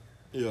Tony,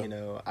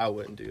 I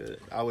wouldn't do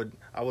it. I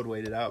would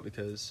wait it out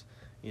because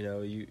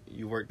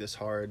you work this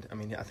hard. I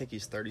mean, I think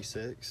he's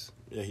 36.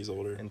 Yeah, he's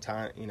older. And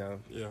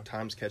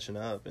time's catching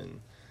up, and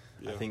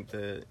I think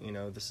that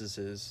this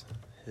is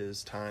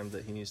his time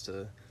that he needs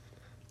to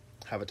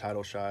have a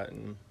title shot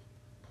and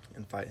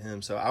fight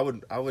him. So I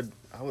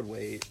would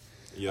wait.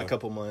 A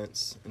couple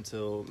months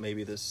until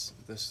maybe this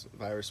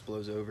virus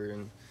blows over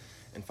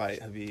and fight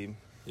Khabib.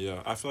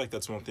 Yeah, I feel like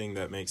that's one thing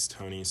that makes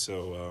Tony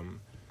so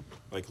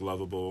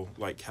lovable,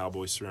 like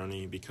Cowboy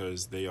Cerrone,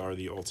 because they are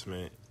the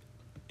ultimate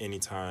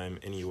anytime,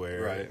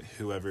 anywhere, right.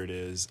 Whoever it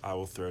is, I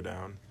will throw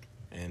down.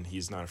 And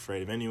he's not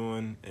afraid of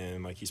anyone,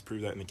 and he's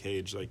proved that in the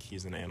cage,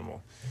 he's an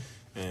animal.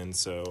 And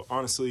so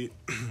honestly,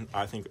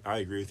 I think I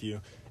agree with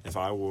you. If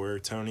I were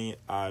Tony,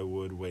 I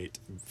would wait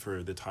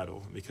for the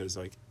title because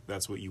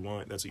that's what you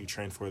want, that's what you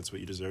train for, that's what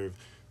you deserve.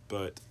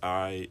 But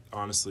I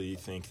honestly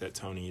think that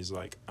Tony is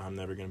I'm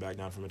never going to back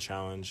down from a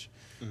challenge.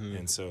 Mm-hmm.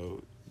 And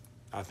so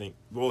I think,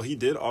 he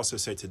did also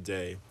say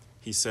today,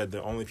 he said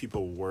the only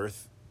people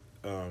worth,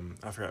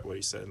 I forgot what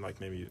he said,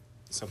 maybe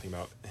something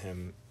about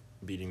him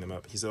beating them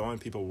up. He said the only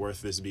people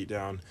worth this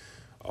beatdown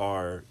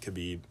are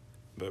Khabib,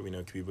 but we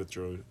know Khabib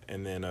withdrew.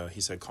 And then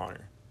he said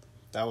Conor.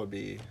 That would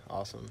be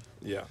awesome.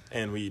 Yeah,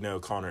 and we know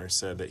Conor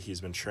said that he's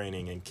been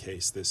training in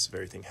case this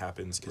very thing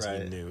happens because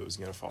he knew it was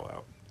going to fall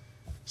out.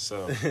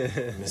 So,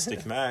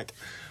 Mystic Mac.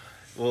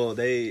 Well, who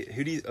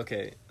do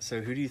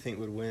you think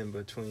would win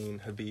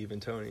between Khabib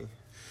and Tony?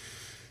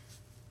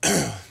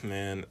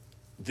 Man,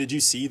 did you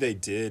see they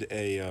did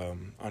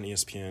on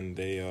ESPN,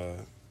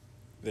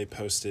 they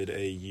posted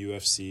a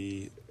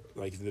UFC,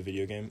 the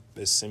video game,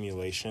 this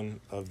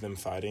simulation of them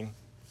fighting.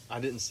 I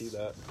didn't see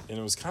that. And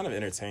it was kind of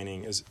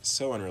entertaining. It was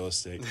so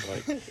unrealistic,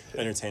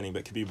 entertaining,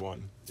 but Khabib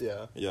won.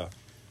 Yeah. Yeah.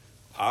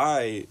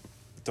 I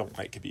don't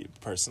like Khabib,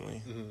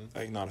 personally.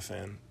 Mm-hmm. Not a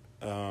fan.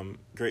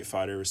 Great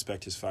fighter,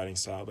 respect his fighting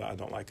style, but I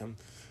don't like him.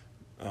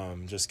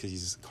 Just because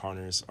he's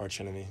Conor's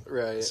archenemy.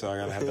 Right. So I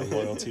gotta have that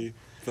loyalty.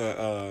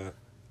 But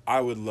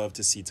I would love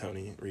to see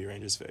Tony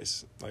rearrange his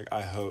face.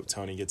 I hope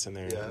Tony gets in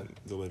there and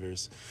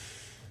delivers.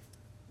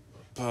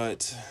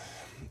 But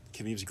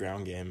Khabib's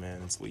ground game,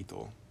 man, it's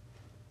lethal.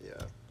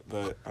 Yeah.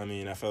 But, I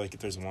mean, I feel like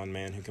if there's one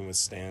man who can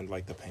withstand,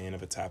 the pain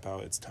of a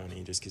tap-out, it's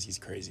Tony, just because he's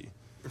crazy.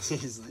 It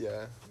seems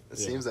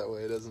that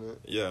way, doesn't it?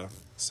 Yeah.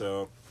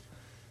 So,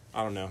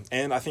 I don't know.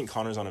 And I think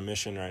Conor's on a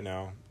mission right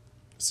now.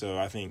 So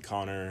I think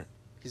Conor,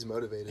 he's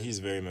motivated. He's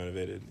very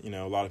motivated. You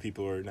know, a lot of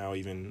people are now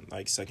even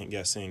like second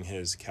guessing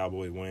his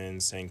Cowboy win,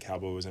 saying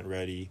Cowboy wasn't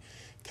ready,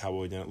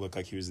 Cowboy didn't look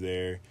like he was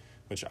there,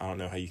 which I don't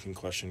know how you can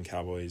question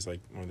Cowboy. He's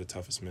like one of the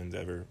toughest men to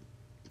ever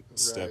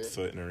step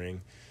foot in a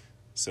ring.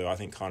 So I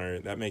think Conor,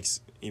 that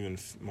makes even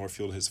more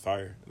fuel to his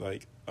fire.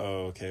 Like,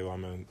 oh, okay, well,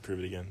 I'm going to prove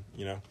it again,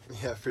 you know?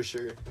 Yeah, for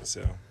sure.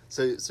 So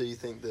you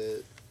think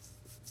that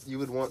you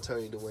would want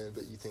Tony to win,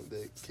 but you think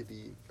that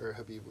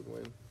Khabib would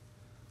win?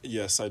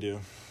 Yes, I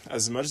do.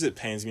 As much as it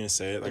pains me to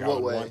say it, like I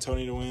would want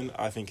Tony to win,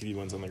 I think Khabib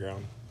wins on the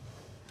ground.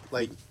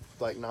 Like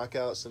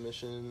knockout,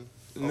 submission?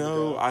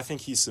 No, I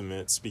think he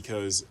submits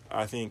because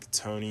I think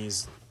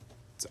Tony's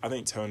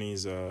like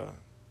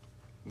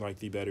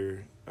the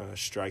better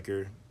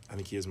striker. I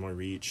think he has more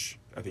reach.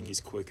 I think he's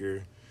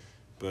quicker,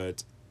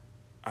 but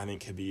I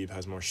think Khabib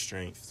has more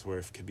strength. Where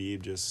if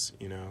Khabib just,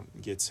 you know,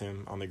 gets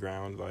him on the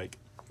ground, like,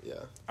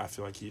 yeah, I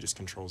feel like he just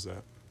controls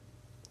that.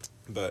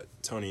 But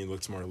Tony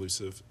looks more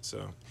elusive,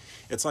 so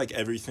it's like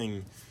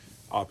everything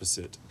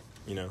opposite,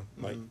 you know.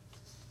 Like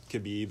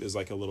Khabib is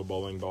like a little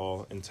bowling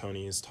ball, and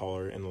Tony is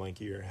taller and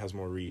lankier, has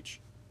more reach.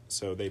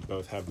 So they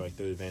both have like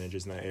the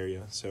advantages in that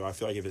area. So I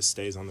feel like if it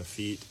stays on the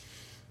feet,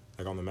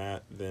 like on the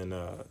mat, then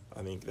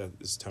I think that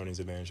is Tony's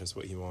advantage. That's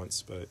what he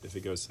wants. But if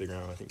it goes to the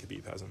ground, I think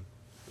Khabib has him.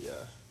 Yeah,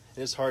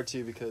 and it's hard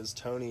too because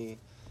Tony,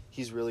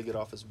 he's really good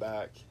off his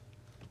back.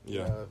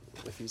 Yeah.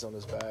 If he's on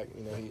his back,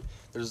 you know,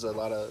 there's a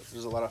lot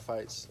of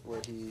fights where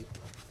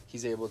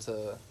he's able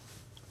to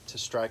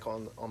strike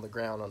on the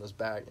ground on his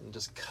back and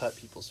just cut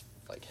people's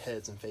like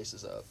heads and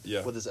faces up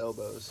with his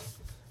elbows.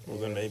 Well,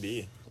 then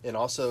maybe. And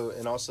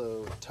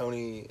also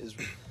Tony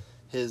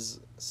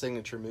his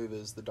signature move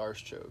is the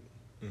Darce choke.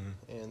 Mm-hmm.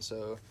 And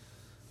so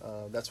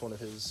that's one of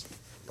his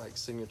like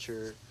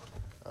signature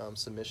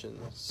submissions.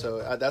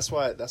 So that's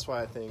why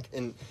I think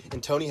and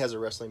Tony has a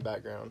wrestling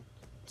background.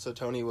 So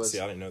Tony was. See,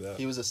 I didn't know that.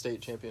 He was a state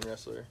champion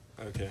wrestler.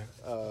 Okay.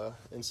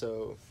 And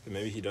so.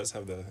 Maybe he does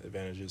have the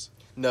advantages.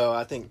 No,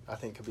 I think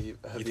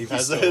Khabib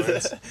has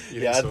the.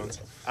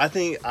 I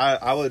think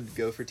I would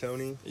go for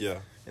Tony. Yeah.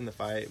 In the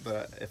fight,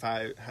 but if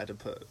I had to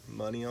put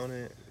money on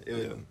it,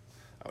 I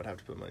would have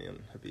to put money on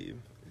Khabib.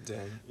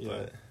 Dang. Yeah.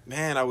 But,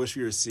 man, I wish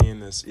we were seeing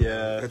this. Man.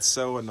 Yeah. It's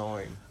so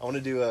annoying. I want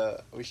to do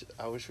I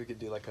wish we could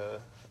do like a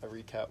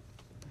recap,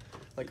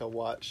 like a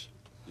watch.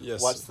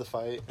 Yes. Watch the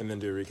fight. And then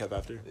do a recap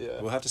after?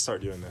 Yeah. We'll have to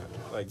start doing that.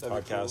 Like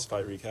that'd podcasts, cool.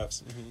 fight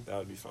recaps. Mm-hmm. That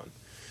would be fun.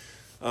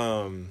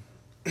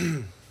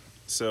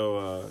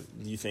 So,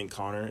 do you think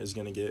Conor is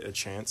going to get a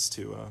chance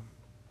to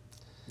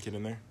get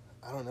in there?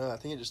 I don't know. I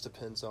think it just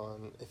depends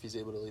on if he's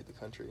able to lead the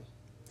country.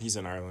 He's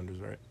in Ireland,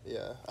 right?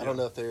 Yeah. I don't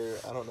know if they're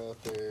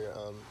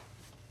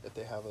if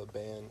they have a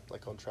ban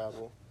like on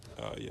travel.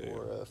 Or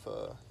if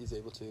he's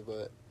able to,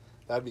 but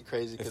that'd be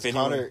crazy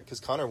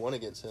because Conor won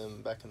against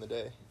him back in the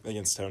day.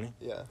 Against Tony?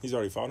 Yeah. He's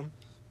already fought him?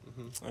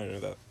 Mm-hmm. I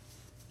didn't know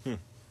that.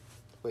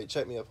 Wait,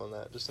 check me up on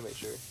that just to make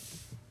sure.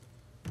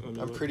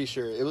 I'm pretty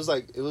sure it was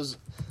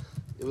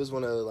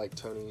one of like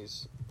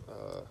Tony's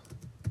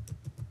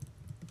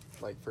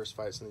like first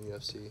fights in the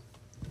UFC.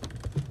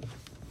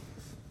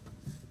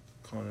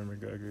 Conor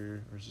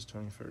McGregor versus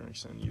Tony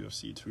Ferguson,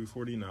 UFC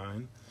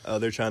 249. Oh,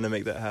 they're trying to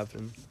make that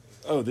happen.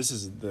 Oh, this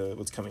is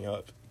what's coming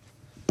up.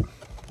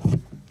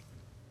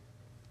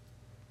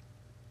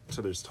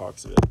 So there's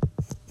talks of it.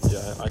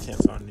 Yeah, I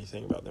can't find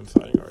anything about them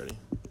fighting already.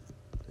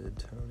 Did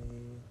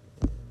Tony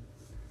and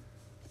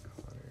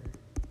Conor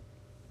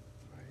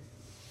fight?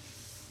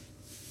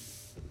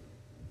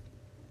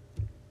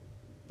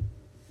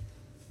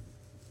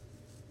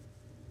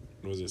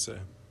 What does it say?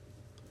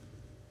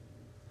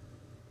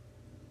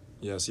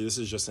 Yeah, see, this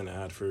is just an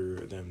ad for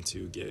them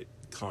to get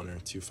Conor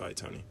to fight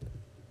Tony.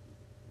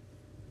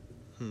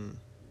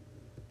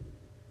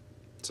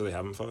 So they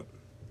haven't fought?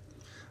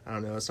 I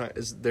don't know. It's not.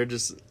 They're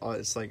just.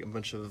 It's like a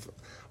bunch of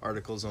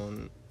articles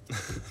on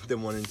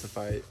them wanting to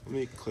fight. Let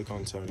me click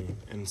on Tony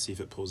and see if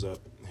it pulls up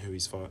who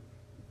he's fought.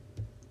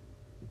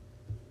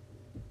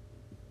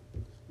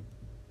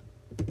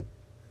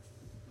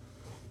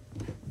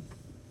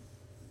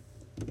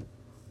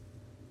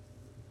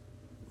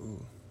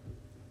 Ooh.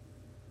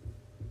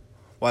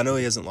 Well, I know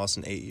he hasn't lost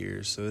in 8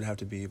 years, so it'd have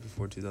to be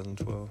before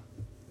 2012.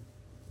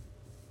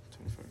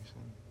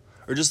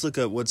 Or just look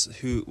up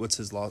who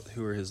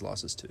are his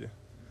losses to.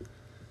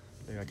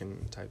 Maybe I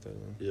can type that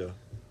in. Yeah,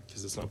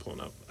 because it's not pulling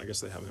up. I guess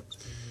they haven't.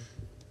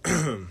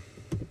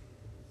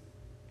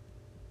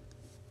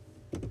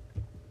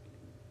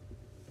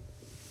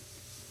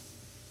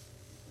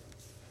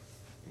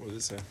 What does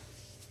it say?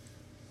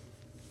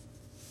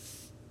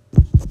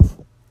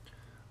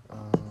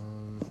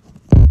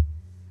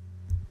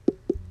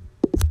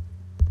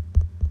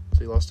 So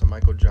he lost to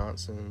Michael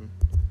Johnson,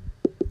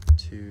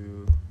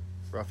 to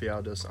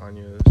Rafael dos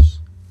Anjos,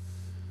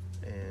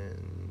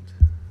 and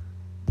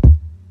I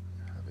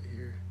have it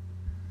here.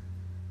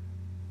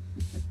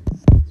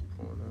 It's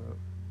pulling up.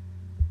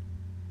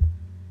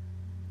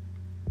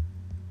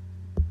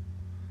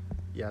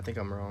 Yeah, I think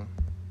I'm wrong.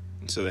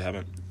 So they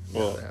haven't. No,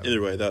 Well, they haven't.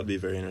 either way, that would be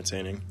very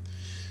entertaining.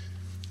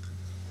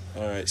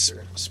 All right.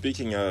 Sure.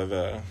 Speaking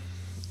of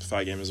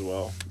fight game as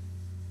well,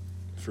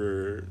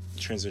 for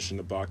transition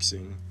to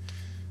boxing,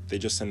 they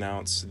just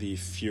announced the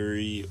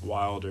Fury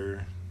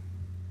Wilder.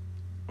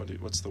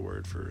 What's the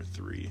word for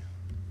 3?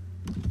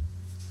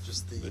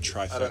 Just The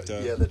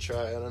trifecta. Yeah, the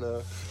try. I don't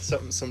know.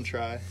 Some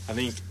try. I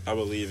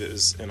believe it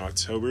was in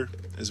October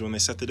is when they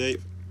set the date.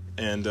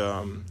 And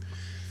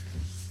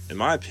in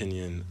my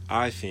opinion,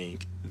 I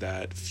think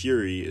that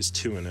Fury is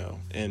 2-0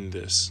 in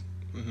this.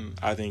 Mm-hmm.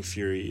 I think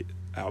Fury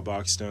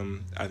outboxed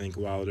him. I think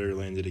Wilder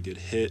landed a good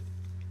hit.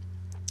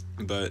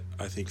 But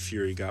I think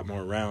Fury got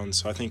more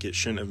rounds. So I think it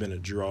shouldn't have been a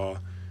draw.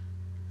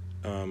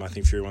 I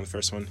think Fury won the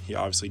first one. He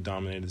obviously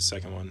dominated the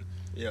second one.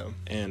 Yeah.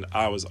 And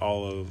I was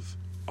all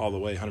the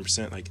way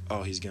 100% like,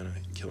 oh, he's gonna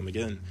kill him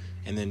again.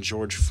 And then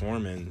George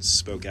Foreman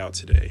spoke out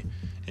today,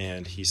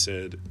 and he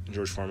said,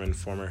 George Foreman,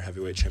 former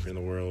heavyweight champion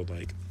of the world,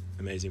 like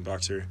amazing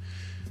boxer,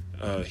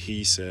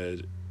 he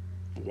said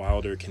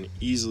Wilder can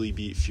easily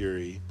beat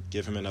Fury.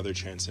 Give him another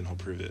chance and he'll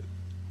prove it.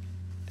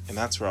 And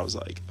that's where I was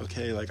like,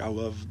 okay, like I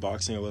love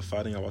boxing, I love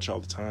fighting, I watch all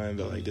the time,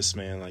 but like this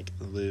man like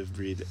lived,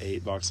 breathed,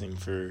 ate boxing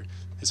for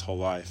his whole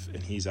life,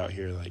 and he's out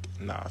here like,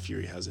 nah,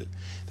 Fury has it.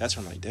 That's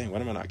where I'm like, dang,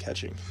 what am I not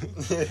catching?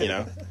 You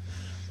know?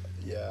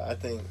 Yeah,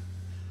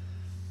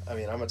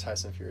 I'm a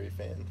Tyson Fury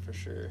fan for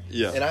sure.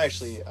 Yeah. And I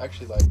actually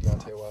like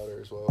Deontay Wilder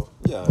as well.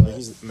 Yeah, I mean,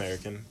 he's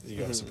American. You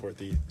gotta support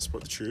the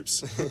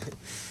troops.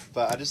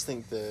 But I just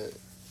think that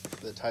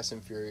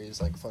Tyson Fury's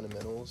like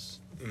fundamentals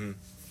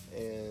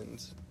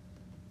and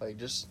like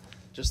just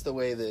the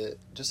way that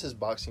just his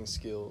boxing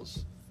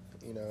skills,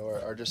 you know,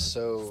 are just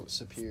so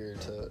superior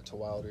to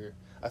Wilder.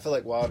 I feel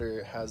like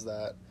Wilder has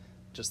that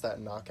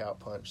knockout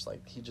punch.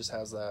 Like he just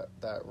has that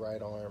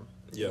right arm.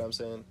 You know what I'm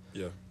saying?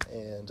 Yeah.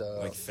 And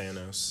like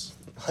Thanos.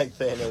 Like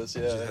Thanos,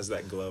 yeah. He just has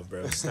that glove,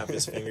 bro. Snap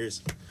his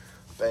fingers.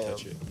 Bam.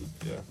 Catch it.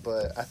 Yeah.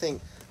 But I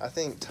think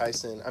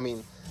Tyson.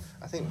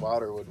 I think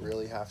Wilder would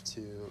really have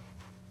to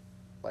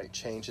like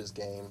change his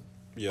game.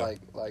 Yeah.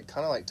 Like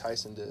kind of like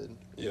Tyson did.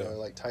 You know,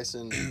 like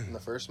Tyson in the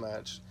first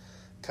match,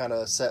 kind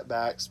of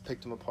setbacks,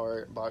 picked him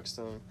apart, boxed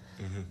him.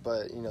 Mm-hmm.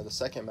 But you know, the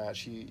second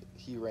match, he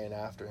ran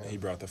after him. He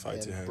brought the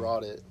fight to him.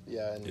 Brought it,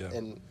 yeah.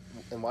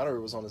 And Wilder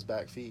was on his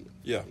back feet.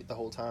 Yeah. The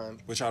whole time.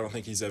 Which I don't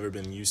think he's ever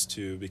been used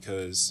to,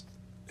 because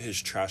his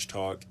trash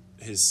talk,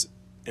 his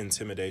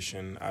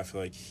intimidation, I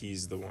feel like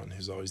he's the one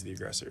who's always the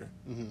aggressor.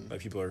 Mm-hmm. Like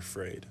people are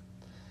afraid.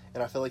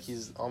 And I feel like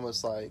he's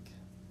almost like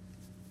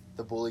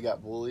the bully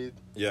got bullied.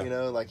 Yeah. You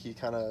know, like he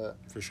kind of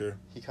for sure.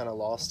 He kind of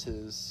lost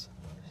his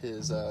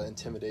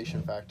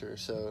intimidation factor.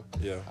 So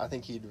yeah, I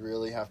think he'd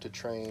really have to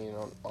train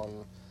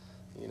on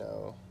you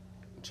know,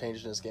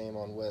 changing his game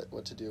on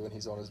what to do when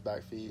he's on his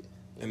back feet.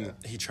 And know?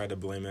 He tried to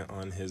blame it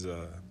on his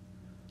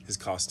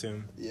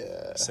costume.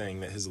 Yeah.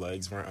 Saying that his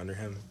legs weren't under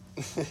him.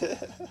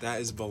 That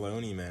is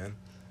baloney, man.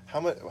 How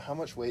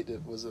much weight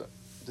did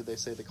they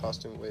say the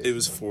costume weighed? It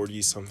was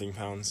 40-something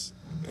pounds.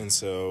 And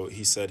so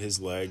he said his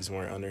legs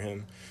weren't under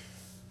him.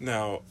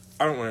 Now,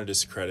 I don't want to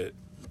discredit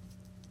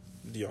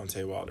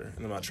Deontay Wilder,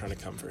 and I'm not trying to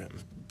come for him.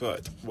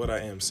 But what I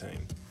am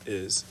saying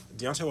is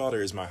Deontay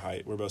Wilder is my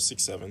height. We're both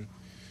 6'7".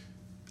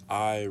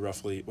 I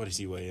roughly, what does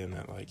he weigh in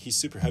at? Like, he's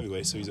super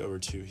heavyweight, so he's over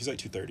 2. He's like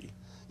 230.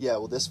 Yeah,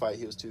 well, this fight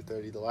he was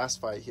 230. The last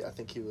fight, I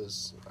think he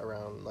was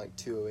around like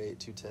 208,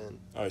 210.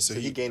 All right, so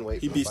he gained weight.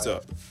 He beefed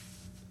up.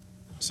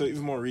 So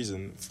even more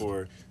reason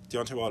for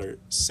Deontay Wilder,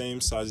 same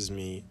size as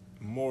me,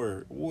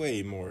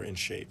 way more in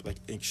shape, like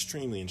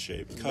extremely in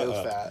shape. Cut no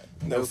up. Fat.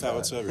 No fat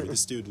whatsoever.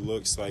 This dude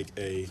looks like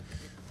a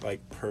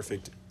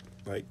perfect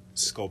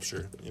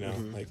sculpture, you know?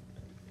 Mm-hmm. Like,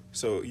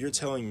 so you're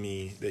telling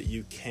me that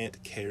you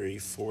can't carry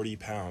 40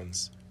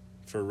 pounds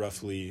for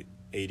roughly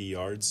 80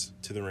 yards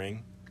to the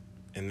ring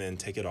and then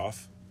take it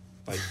off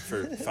like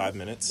for 5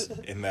 minutes,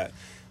 and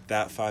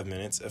that 5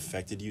 minutes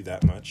affected you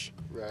that much?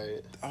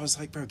 Right. I was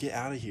like, bro, get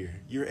out of here.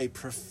 You're a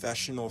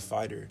professional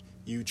fighter.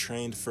 You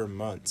trained for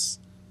months,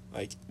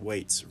 like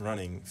weights,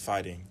 running,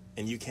 fighting,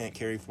 and you can't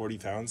carry 40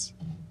 pounds,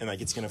 and like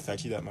it's gonna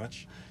affect you that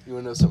much? You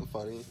wanna know something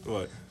funny?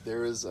 What?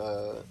 There was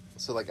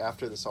so like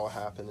after this all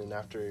happened, and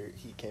after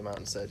he came out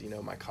and said, you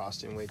know, my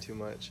costume weighed too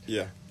much.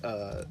 Yeah.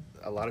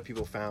 A lot of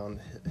people found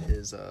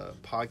his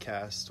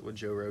podcast with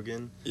Joe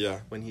Rogan. Yeah.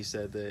 When he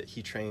said that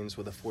he trains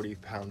with a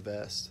 40-pound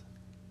vest.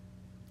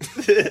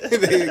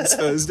 They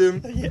exposed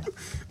him. Yeah.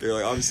 They're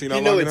like, obviously not.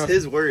 You know, it's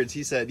his words.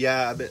 He said,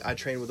 "Yeah, I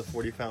train with a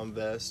 40-pound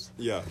vest."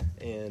 Yeah.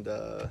 And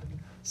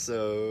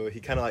so he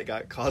kind of like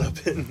got caught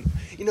up in,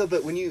 you know.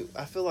 But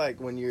I feel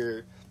like when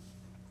you're,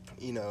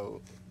 you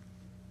know,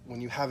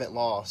 when you haven't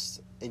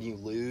lost and you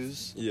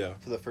lose,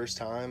 for the first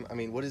time. I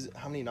mean,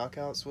 how many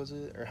knockouts was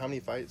it, or how many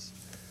fights?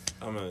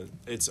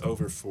 It's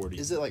over 40.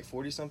 Is it like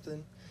 40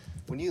 something?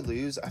 When you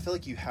lose, I feel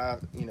like you have,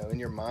 you know, in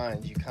your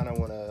mind, you kind of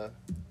want to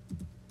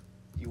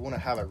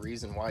have a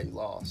reason why you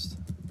lost.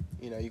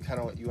 You know, you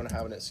want to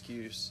have an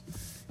excuse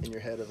in your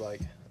head of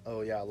like,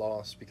 oh yeah, I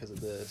lost because of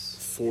this.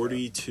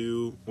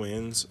 42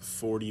 wins,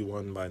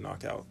 41 by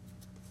knockout.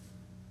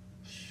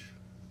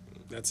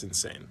 That's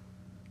insane.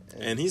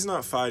 And he's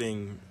not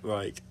fighting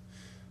like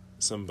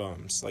some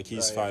bums. Like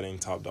he's fighting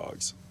top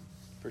dogs.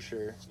 for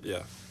sure.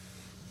 Yeah.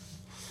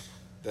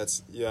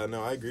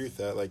 I agree with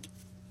that. Like,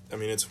 I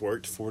mean, it's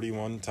worked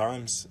 41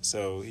 times,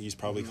 so he's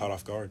probably caught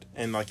off guard.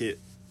 And, like, it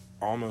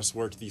almost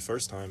worked the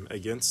first time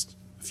against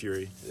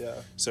Fury. Yeah.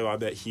 So I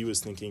bet he was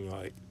thinking,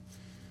 like,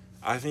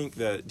 I think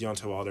that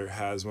Deontay Wilder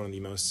has one of the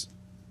most,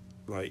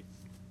 like,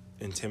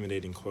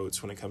 intimidating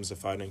quotes when it comes to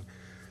fighting.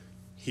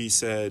 He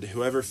said,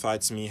 "Whoever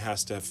fights me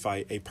has to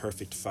fight a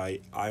perfect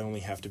fight. I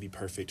only have to be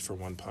perfect for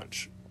one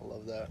punch." I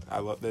love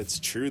that. That's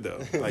true,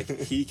 though. Like,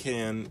 he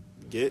can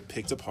get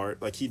picked apart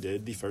like he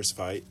did the first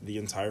fight, the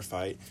entire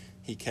fight.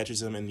 He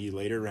catches him in the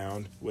later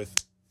round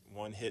with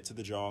one hit to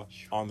the jaw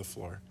on the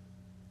floor,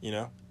 you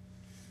know?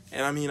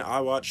 And, I mean,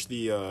 I watched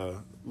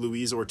the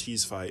Luis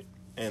Ortiz fight,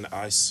 and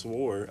I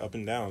swore up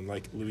and down,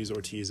 like, Luis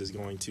Ortiz is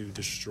going to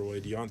destroy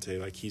Deontay.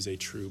 Like, he's a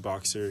true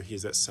boxer. He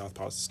has that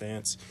southpaw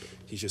stance.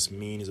 He's just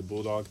mean. He's a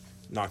bulldog.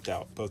 Knocked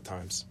out both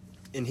times.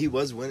 And he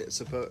was winning.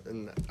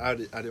 And I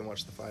didn't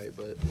watch the fight,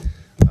 but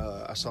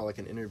I saw, like,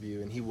 an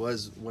interview, and he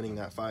was winning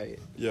that fight.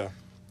 Yeah.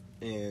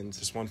 And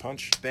just one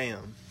punch.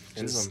 Bam.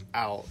 Ends Just him.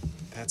 out.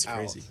 That's Out.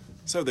 crazy.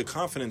 So the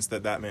confidence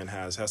that man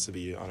has to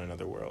be on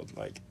another world.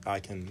 Like, I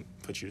can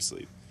put you to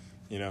sleep,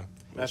 you know?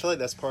 And I feel like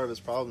that's part of his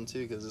problem,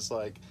 too, because it's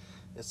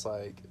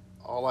like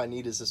all I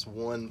need is this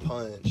one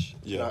punch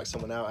to knock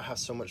someone out. I have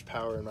so much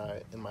power in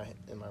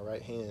my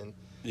right hand.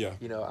 Yeah.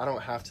 You know, I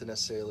don't have to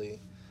necessarily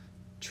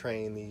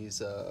train these.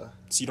 So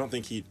you don't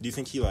think do you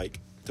think he, like,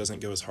 doesn't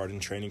go as hard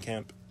in training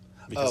camp?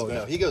 Because Oh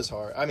no, he goes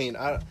hard. I mean,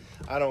 I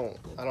don't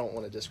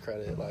want to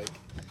discredit, like,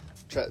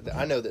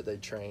 I know that they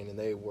train and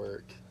they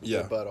work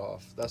their butt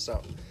off. That's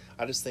not.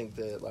 I just think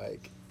that,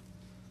 like,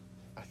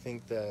 I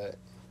think that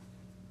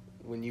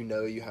when you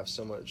know you have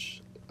so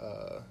much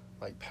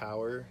like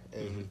power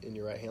in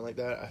your right hand like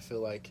that, I feel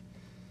like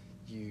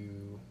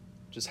you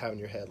just have in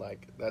your head,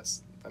 like,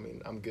 that's. I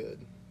mean, I'm good.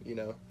 You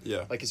know.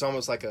 Yeah. Like, it's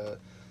almost like a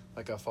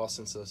false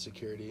sense of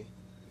security.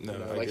 No, you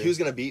know? I Like, agree. who's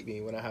gonna beat me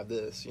when I have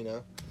this? You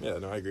know. Yeah,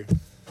 no, I agree.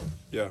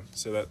 Yeah,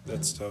 so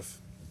that's tough.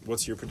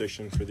 What's your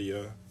prediction for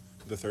the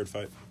third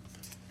fight?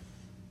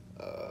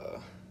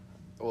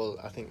 Well,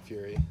 I think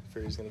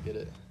Fury's gonna get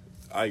it.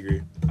 I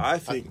agree. I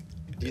think.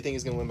 Do you think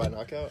he's gonna win by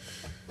knockout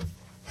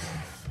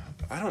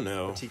I don't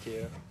know. or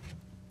TKO?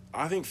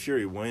 I think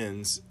Fury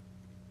wins.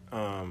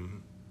 I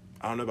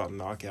don't know about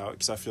knockout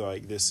because I feel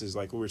like this is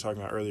like what we were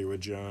talking about earlier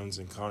with Jones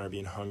and Conor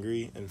being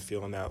hungry and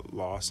feeling that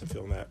loss and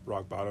feeling that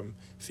rock bottom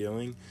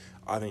feeling.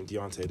 I think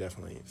Deontay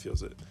definitely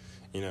feels it,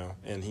 you know,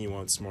 and he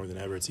wants more than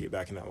ever to get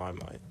back in that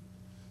limelight.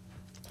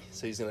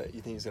 So you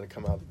think he's gonna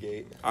come out the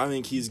gate? I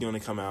think he's going to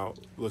come out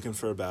looking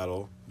for a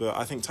battle, but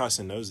I think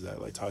Tyson knows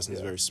that. Like, Tyson's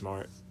very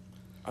smart.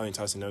 I think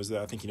Tyson knows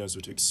that. I think he knows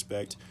what to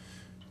expect.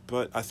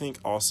 But I think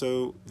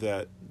also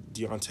that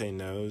Deontay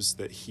knows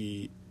that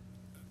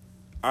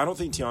I don't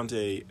think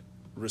Deontay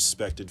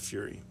respected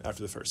Fury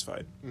after the first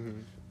fight.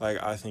 Mm-hmm.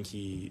 Like, I think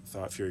he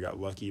thought Fury got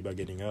lucky by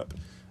getting up.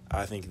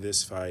 I think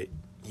this fight,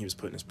 he was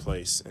put in his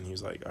place, and he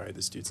was like, all right,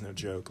 this dude's no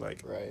joke.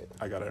 Like, Right.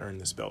 I got to earn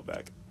this belt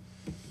back.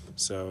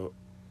 So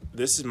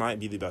this might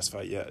be the best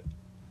fight yet.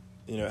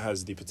 You know, it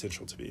has the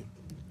potential to be.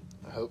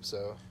 I hope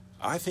so.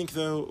 I think,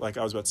 though, like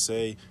I was about to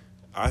say,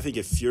 I think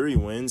if Fury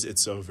wins,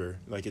 it's over.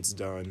 Like, it's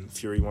done.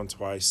 Fury won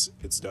twice.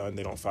 It's done.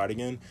 They don't fight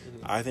again.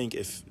 Mm-hmm. I think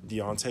if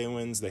Deontay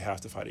wins, they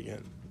have to fight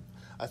again.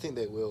 I think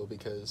they will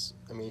because,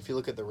 I mean, if you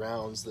look at the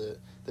rounds that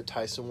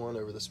Tyson won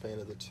over the span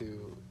of the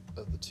two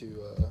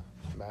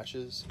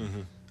matches,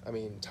 Mm-hmm. I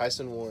mean,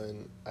 Tyson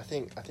won. I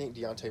think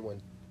Deontay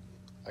won.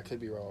 I could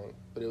be wrong,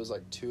 but it was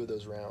like 2 of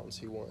those rounds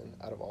he won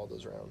out of all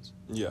those rounds.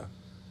 Yeah.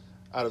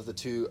 Out of the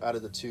two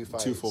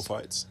fights. 2 full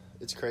fights.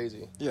 It's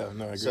crazy. Yeah,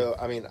 no, I agree. So,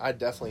 I mean, I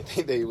definitely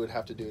think they would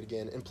have to do it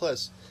again. And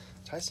plus,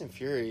 Tyson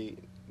Fury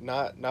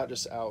not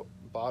just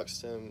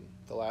outboxed him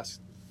the last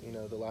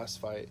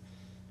fight.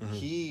 Mm-hmm.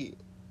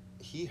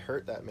 He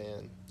hurt that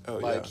man. Oh,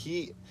 like,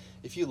 yeah.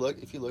 if you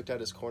looked at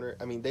his corner,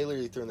 I mean, they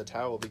literally threw in the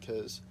towel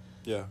because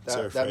Yeah,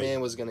 that man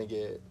was going to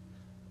get,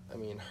 I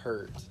mean,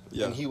 hurt.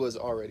 Yeah. And he was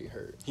already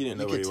hurt. He didn't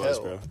know You where he could was,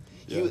 tell.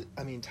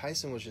 bro.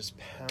 Tyson was just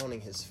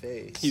pounding his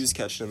face. He was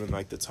catching him in,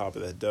 like, the top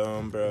of that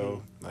dome,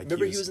 bro. Like,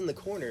 Remember, he was in the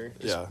corner,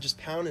 just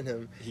pounding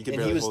him, He could and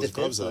barely he was hold his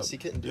gloves defenseless. up. He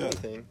couldn't do Yeah.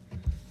 anything.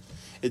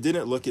 It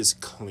didn't look as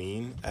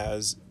clean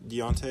as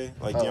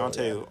Deontay. Like,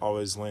 Deontay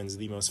always lands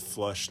the most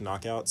flush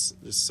knockouts.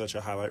 Just such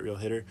a highlight reel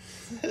hitter.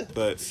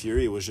 But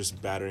Fury was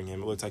just battering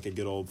him. It looked like a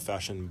good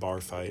old-fashioned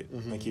bar fight.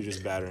 Mm-hmm. Like, he was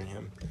just battering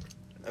him.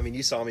 I mean,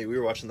 you saw me. We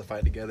were watching the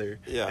fight together.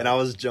 Yeah. And I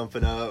was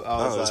jumping up.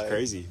 I was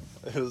crazy.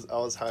 I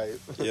was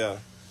hyped. Yeah.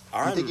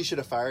 You think he should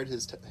have fired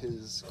his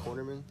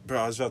cornerman? Bro,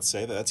 I was about to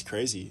say that. That's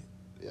crazy.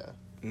 Yeah.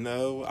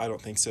 No, I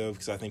don't think so,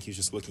 because I think he was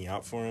just looking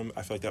out for him.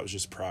 I feel like that was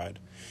just pride.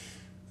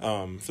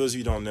 For those of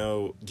you who don't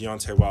know,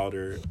 Deontay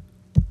Wilder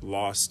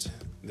lost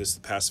this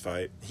past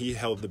fight. He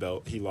held the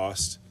belt. He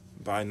lost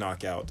by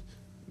knockout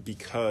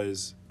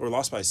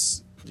lost by,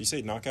 do you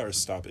say knockout or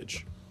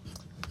stoppage?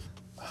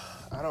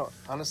 I don't,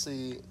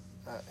 honestly,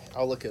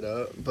 I'll look it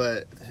up,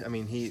 but, I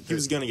mean, He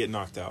was going to get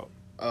knocked out.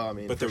 Oh, I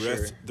mean, But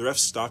the ref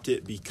stopped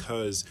it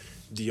because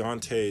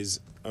Deontay's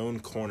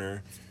own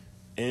corner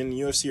in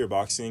UFC or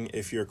boxing,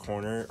 if your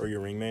corner or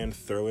your ringman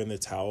throw in the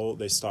towel,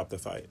 they stop the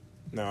fight.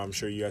 Now, I'm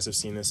sure you guys have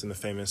seen this in the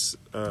famous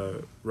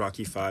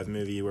Rocky V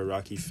movie where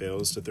Rocky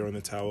fails to throw in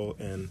the towel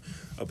and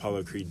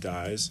Apollo Creed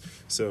dies.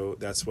 So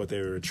that's what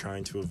they were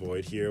trying to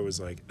avoid here, was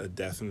like a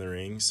death in the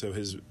ring. So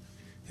his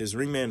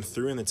ringman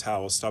threw in the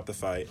towel, stopped the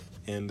fight,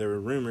 and there were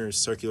rumors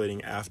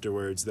circulating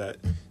afterwards that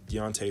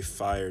Deontay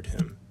fired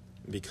him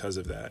because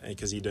of that, and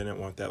because he didn't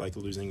want that like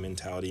losing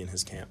mentality in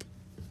his camp,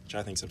 which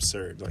I think is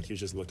absurd. Like, he was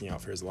just looking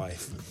out for his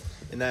life.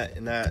 And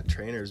that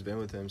trainer's been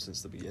with him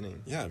since the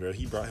beginning. Yeah, bro,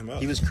 he brought him up.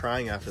 He was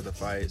crying after the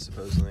fight,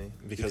 supposedly.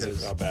 Because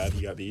of how bad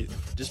he got beat?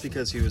 Just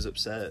because he was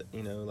upset,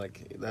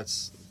 like,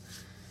 that's...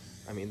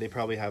 I mean, they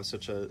probably have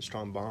such a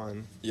strong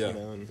bond, Yeah,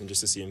 and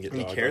just to see him get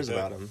he dogged cares like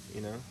that. about him,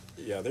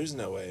 Yeah, there's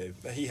no way.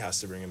 He has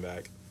to bring him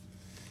back.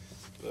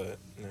 But,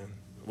 man,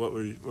 what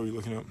were you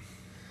looking up?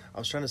 I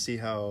was trying to see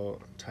how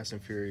Tyson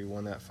Fury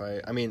won that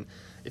fight. I mean,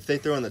 if they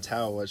throw in the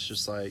towel, it's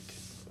just like,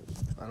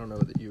 I don't know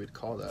what you would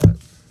call that.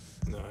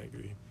 No, I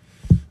agree.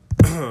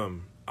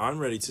 I'm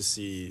ready to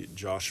see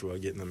Joshua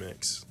get in the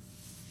mix.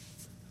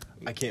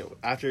 I can't,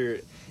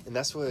 and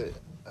that's what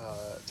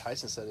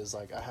Tyson said, is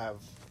like, I have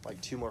like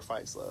 2 more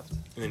fights left.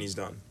 And then he's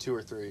done. 2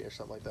 or 3 or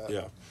something like that.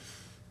 Yeah.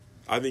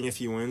 I think if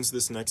he wins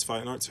this next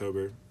fight in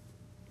October,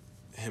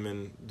 him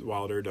and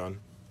Wilder are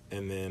done.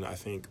 And then I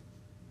think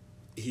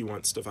he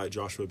wants to fight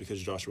Joshua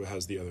because Joshua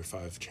has the other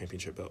 5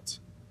 championship belts.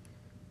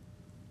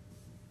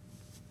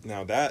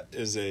 Now that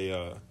is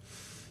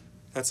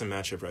that's a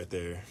matchup right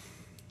there.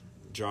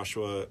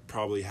 Joshua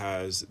probably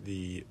has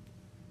the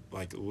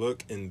like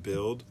look and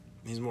build.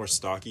 He's more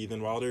stocky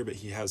than Wilder, but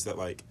he has that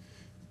like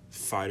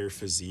fighter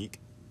physique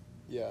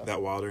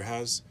that Wilder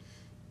has.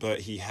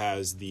 But he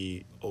has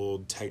the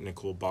old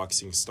technical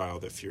boxing style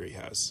that Fury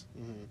has.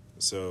 Mm-hmm.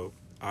 So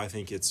I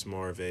think it's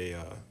more of a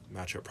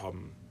matchup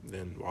problem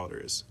than Wilder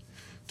is.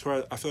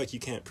 I feel like you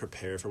can't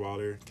prepare for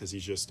Wilder because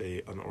he's just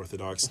a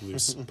unorthodox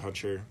loose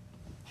puncher.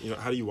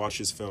 How do you watch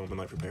his film and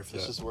like prepare for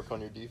that? Just work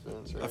on your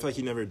defense, right? I feel like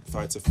he never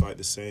fights a fight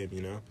the same,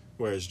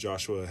 whereas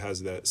Joshua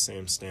has that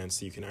same stance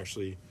that you can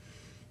actually,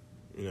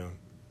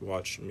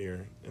 watch,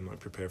 mirror, and like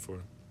prepare for.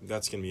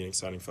 That's gonna be an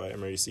exciting fight.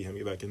 I'm ready to see him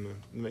get back in the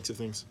mix of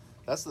things.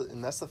 That's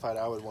the fight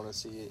I would want to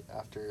see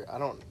after. I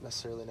don't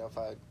necessarily know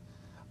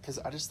because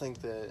I just think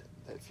that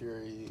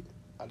Fury,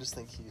 I just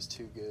think he's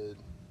too good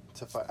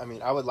to fight. I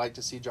mean, I would like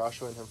to see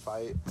Joshua and him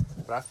fight,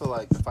 but I feel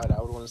like the fight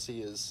I would want to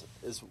see is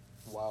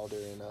Wilder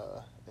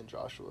and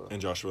Joshua.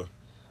 And Joshua.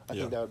 I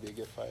think that would be a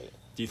good fight.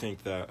 Do you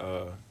think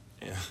that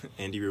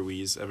Andy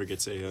Ruiz ever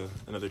gets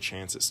another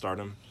chance at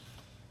stardom?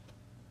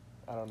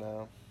 I don't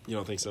know. You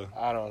don't think so?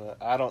 I don't know.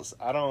 I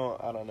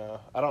don't know.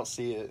 I don't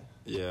see it.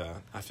 Yeah,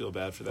 I feel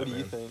bad for that,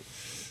 man. What do you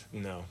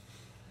think? No.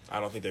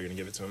 I don't think they're going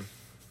to give it to him.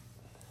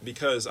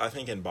 Because I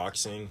think in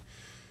boxing,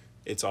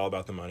 it's all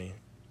about the money.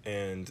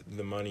 And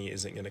the money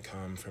isn't going to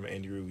come from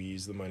Andy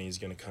Ruiz. The money is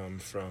going to come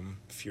from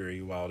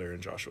Fury, Wilder,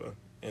 and Joshua.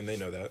 And they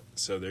know that.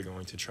 So they're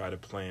going to try to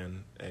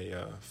plan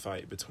a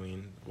fight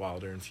between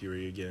Wilder and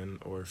Fury again,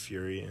 or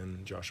Fury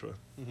and Joshua.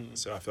 Mm-hmm.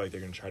 So I feel like they're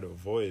going to try to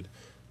avoid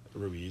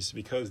Ruiz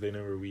because they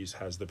know Ruiz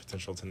has the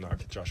potential to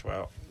knock Joshua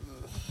out.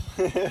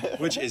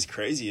 Which is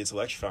crazy. It's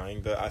electrifying,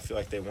 but I feel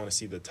like they want to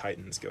see the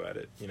Titans go at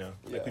it,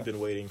 Like we've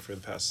been waiting for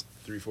the past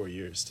 3-4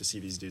 years to see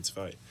these dudes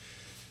fight.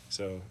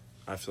 So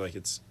I feel like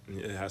it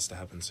has to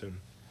happen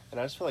soon. And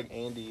I just feel like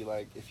Andy,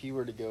 like, if he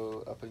were to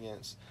go up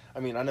against...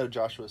 I mean, I know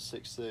Joshua's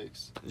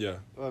 6'6". Yeah.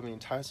 Well, I mean,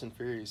 Tyson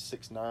Fury's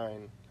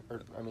 6'9".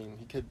 Or, I mean,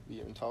 he could be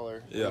even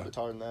taller. Yeah. A little bit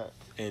taller than that.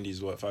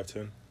 Andy's, what,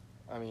 5'10"?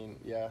 I mean,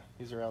 yeah,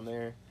 he's around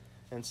there.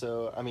 And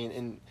so, I mean,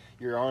 and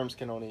your arms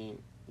can only,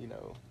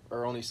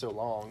 are only so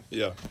long.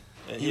 Yeah.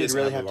 And he would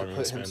really have to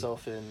put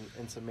himself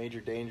in some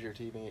major danger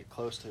to even get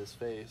close to his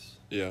face.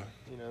 Yeah.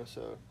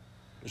 So...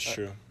 It's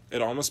true.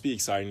 It'd almost be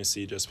exciting to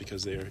see just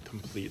because they are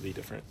completely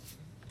different.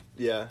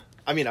 Yeah.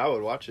 I mean, I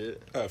would watch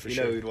it. Oh, for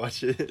sure. We'd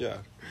watch it. Yeah.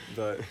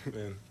 But,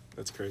 man,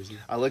 that's crazy.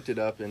 I looked it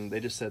up, and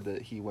they just said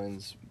that he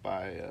wins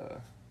by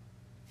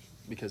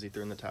because he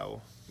threw in the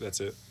towel. That's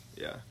it?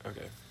 Yeah.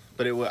 Okay.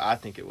 But I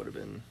think it would have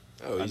been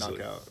a easily,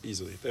 knockout.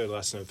 Easily. If they had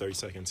less than 30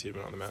 seconds, he'd have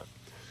been on the mat.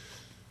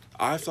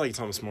 I feel like it's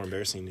almost more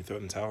embarrassing to throw it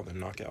in the towel than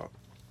knockout,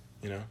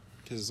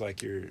 Because,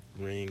 like, your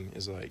ring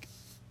is like,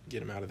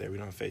 get him out of there. We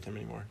don't have faith in him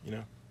anymore,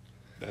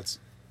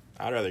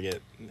 I'd rather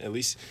get at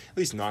least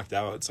knocked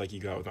out. It's like you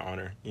go out with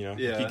honor, Yeah.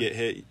 If you get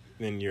hit,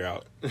 then you're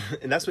out.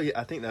 And that's what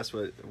I think that's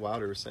what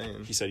Wilder was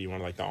saying. He said you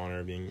wanted like the honor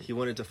of being. He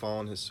wanted to fall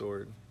on his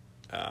sword.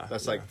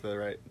 That's like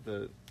I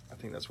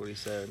think that's what he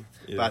said.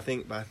 Yeah. But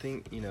I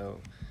think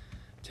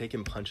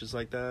taking punches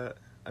like that.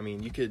 I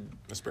mean, you could.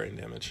 That's brain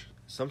damage.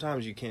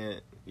 Sometimes you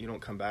can't. You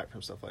don't come back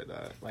from stuff like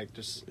that. Like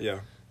just. Yeah.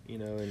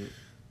 And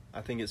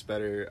I think it's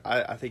better.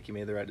 I think you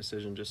made the right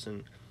decision. Just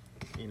in,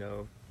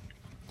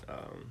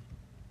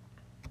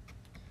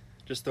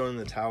 just throwing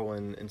the towel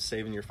in and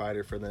saving your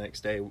fighter for the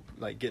next day,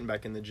 like getting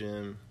back in the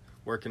gym,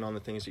 working on the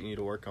things that you need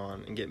to work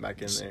on and getting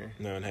back in there.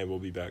 No, and hey, we'll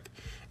be back.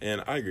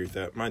 And I agree with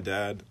that. My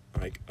dad,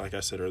 like I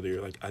said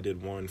earlier, like I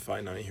did one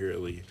fight night here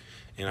at Lee,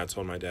 and I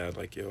told my dad,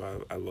 like,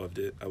 yo, I loved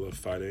it. I love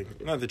fighting.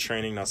 Not the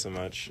training, not so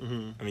much.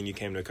 Mm-hmm. I mean, you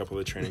came to a couple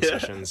of training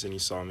sessions and you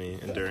saw me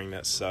enduring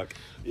that suck.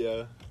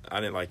 Yeah. I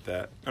didn't like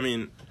that. I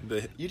mean,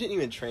 You didn't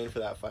even train for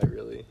that fight,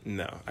 really.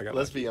 no, I got.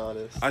 Let's lucky. be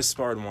honest. I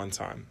sparred one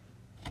time,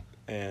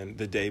 and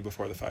the day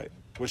before the fight,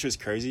 which was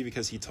crazy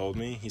because he told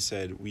me, he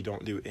said, we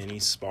don't do any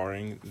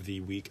sparring the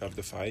week of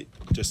the fight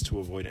just to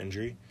avoid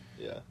injury.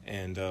 Yeah.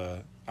 And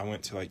I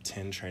went to like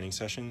 10 training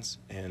sessions,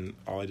 and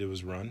all I did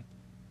was run,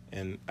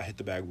 and I hit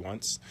the bag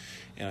once,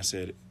 and I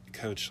said,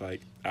 Coach,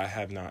 like, I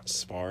have not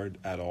sparred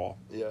at all.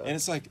 Yeah. And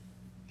it's like,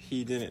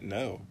 he didn't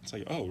know. It's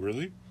like, oh,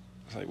 really?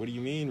 I was like, what do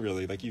you mean,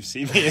 really? Like, you've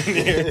seen me in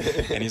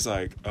here. And he's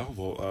like, oh,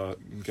 well,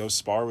 go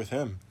spar with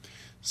him.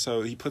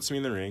 So he puts me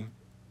in the ring,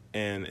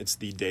 and it's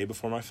the day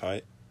before my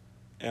fight,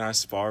 and I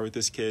spar with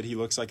this kid. He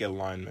looks like a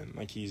lineman.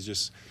 Like, he's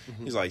just,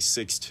 he's like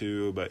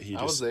 6'2", but he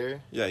just. I was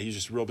there. Yeah, he's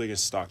just real big and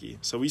stocky.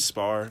 So we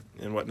spar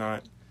and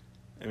whatnot.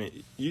 I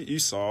mean, you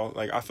saw,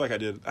 like, I feel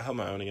like I held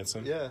my own against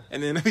him. Yeah.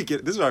 And then this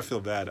is where I feel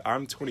bad.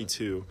 I'm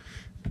 22.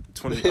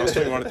 I was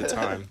 21 at the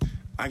time.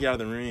 I get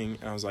out of the ring,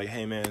 and I was like,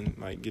 hey, man,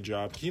 like, good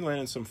job. He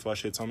landed some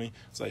flush hits on me.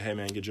 I was like, hey,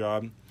 man, good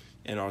job.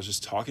 And I was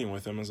just talking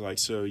with him. I was like,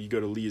 so you go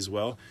to Lee as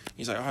well?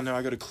 He's like, oh, no,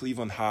 I go to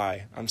Cleveland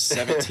High. I'm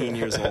 17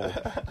 years old.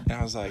 And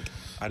I was like,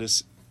 I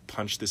just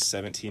punched this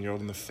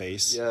 17-year-old in the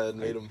face. Yeah, it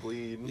made him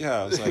bleed.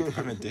 Yeah, I was like,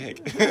 I'm a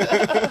dick.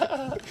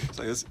 It's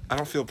like, I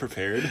don't feel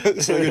prepared.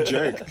 It's like a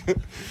jerk.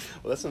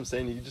 Well, that's what I'm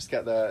saying. You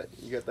got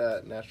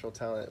that natural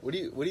talent. What do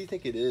you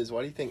think it is?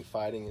 Why do you think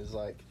fighting is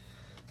like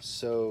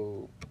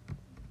so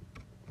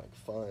like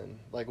fun?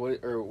 Like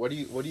what do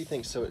you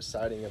think so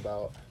exciting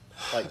about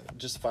like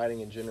just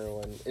fighting in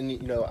general? And you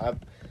know,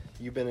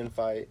 you've been in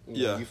fight. You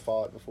know, Yeah. You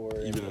fought before.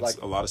 You've been in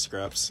like a lot of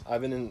scraps.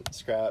 I've been in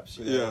scraps.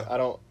 You know,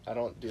 Yeah. I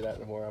don't do that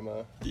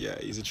anymore. Yeah,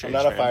 he's a I'm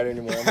not a fighter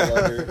anymore. I'm a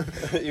lover,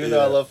 even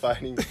though I love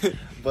fighting.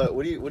 But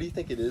what do you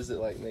think it is that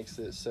like makes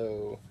it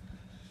so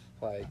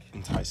like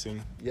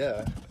enticing?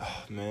 Yeah.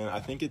 Oh, man, I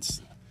think it's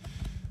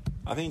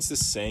the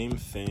same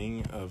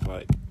thing of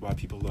like why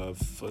people love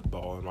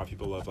football and why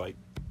people love like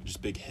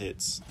just big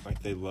hits.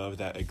 Like they love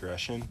that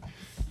aggression,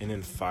 and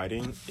in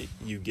fighting,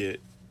 you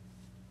get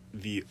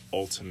the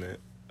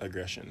ultimate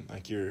aggression.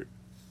 Like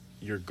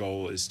your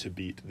goal is to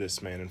beat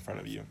this man in front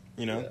of you,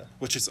 you know? Yeah.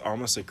 Which is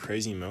almost a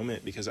crazy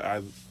moment because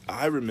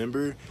I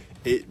remember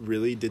it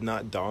really did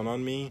not dawn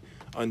on me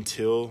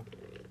until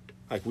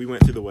like we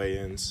went through the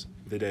weigh-ins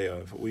the day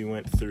of. We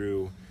went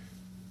through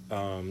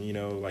you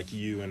know, like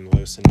you and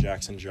Los and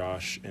Jackson,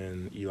 Josh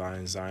and Eli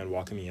and Zion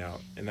walking me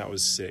out, and that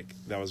was sick.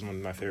 That was one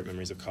of my favorite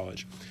memories of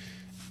college.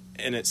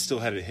 And it still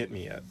hadn't hit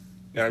me yet.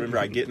 And I remember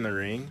I get in the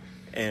ring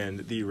and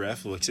the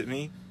ref looks at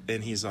me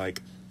and he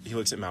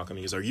looks at Malcolm.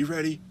 He goes, "Are you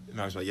ready?"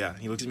 And I was like, "Yeah."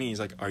 He looks at me and he's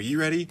like, "Are you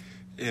ready?"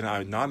 And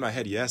I nod my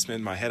head, yes. But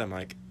in my head, I'm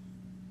like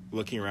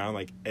looking around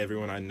like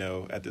everyone I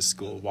know at this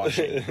school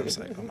watching. I was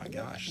like, oh my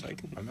gosh,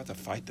 like I'm about to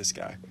fight this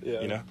guy,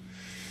 you know?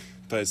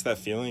 But it's that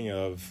feeling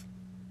of,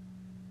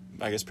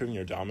 I guess, proving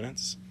your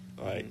dominance.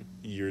 Like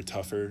you're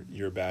tougher,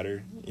 you're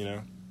badder, you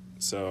know?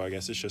 So I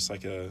guess it's just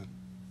like a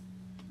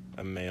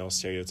male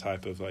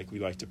stereotype of like we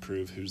like to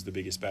prove who's the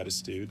biggest,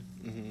 baddest dude.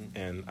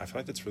 And I feel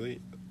like that's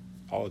really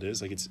all it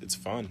is. Like it's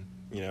fun,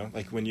 you know?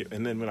 Like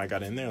and then when I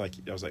got in there, like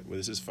I was like, well,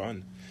 this is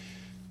fun.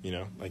 You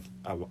know, like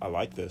I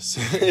like this.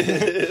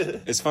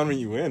 It's fun when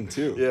you win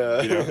too.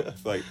 Yeah. You know,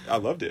 like I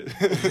loved it.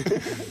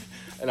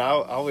 And I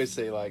always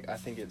say like I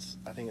think it's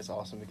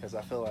awesome because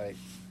I feel like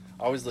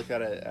I always look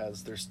at it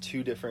as there's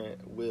two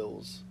different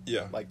wills.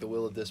 Yeah. Like the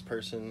will of this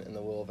person and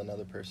the will of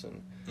another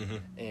person.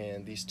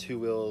 And these two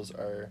wills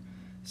are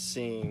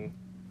seeing,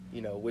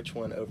 you know, which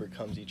one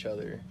overcomes each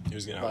other.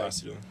 Who's gonna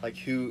outlast you? Like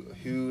who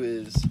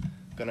is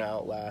gonna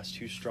outlast?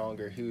 Who's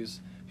stronger?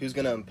 Who's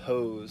gonna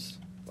impose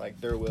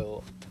like their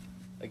will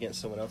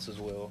against someone else's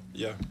will.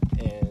 Yeah.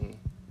 And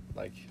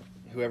like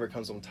whoever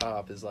comes on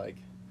top is like,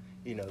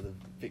 you know, the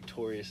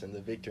victorious and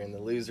the victor, and the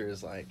loser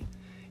is like,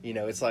 you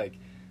know, it's like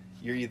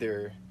you're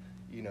either,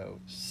 you know,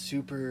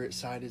 super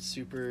excited,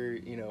 super,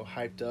 you know,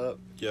 hyped up.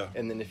 Yeah.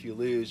 And then if you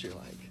lose, you're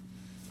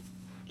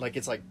like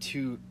it's like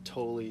two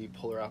totally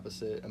polar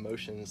opposite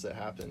emotions that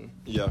happen.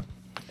 Yeah.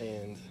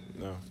 And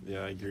no,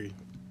 yeah, I agree.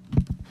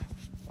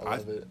 I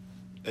love it.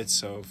 It's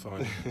so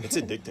fun. It's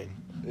addicting.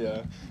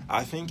 Yeah.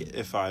 I think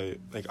if I,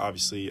 like,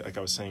 obviously, like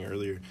I was saying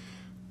earlier,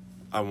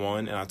 I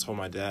won and I told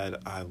my dad,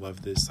 I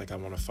love this, like, I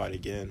want to fight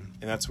again.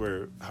 And that's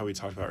where, how we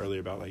talked about earlier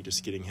about, like,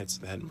 just getting hits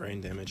to the head and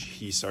brain damage.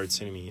 He started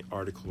sending me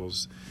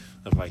articles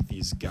of, like,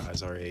 these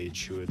guys our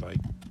age who had, like,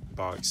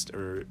 boxed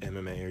or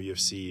MMA or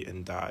UFC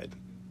and died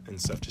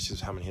and stuff, just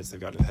how many hits they've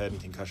got in the head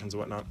and concussions and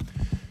whatnot.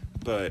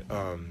 But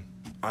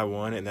I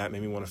won, and that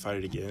made me want to fight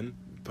it again.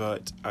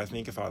 But I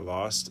think if I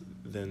lost,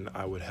 then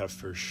I would have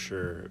for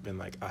sure been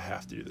like, I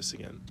have to do this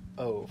again.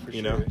 Oh, for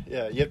you sure. know?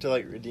 Yeah, you have to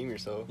like redeem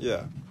yourself.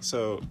 Yeah.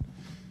 So,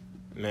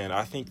 man,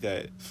 I think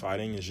that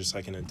fighting is just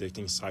like an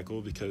addicting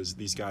cycle because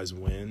these guys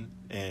win,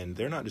 and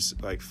they're not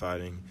just like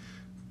fighting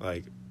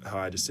like how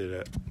I just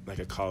did like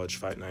a college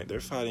fight night. They're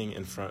fighting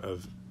in front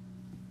of,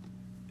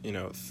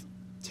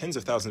 tens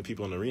of thousands of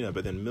people in the arena,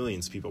 but then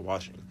millions of people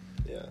watching.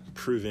 Yeah.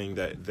 Proving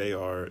that they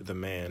are the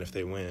man if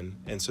they win.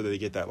 And so they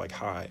get that, like,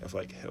 high of,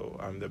 like, hell,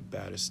 I'm the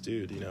baddest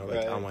dude, Like,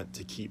 right. I want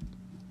to keep,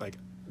 like,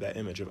 that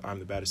image of I'm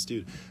the baddest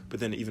dude. But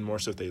then even more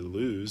so if they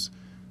lose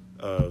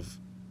of,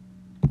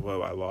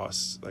 whoa, I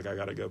lost. Like, I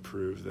got to go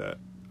prove that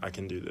I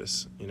can do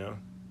this,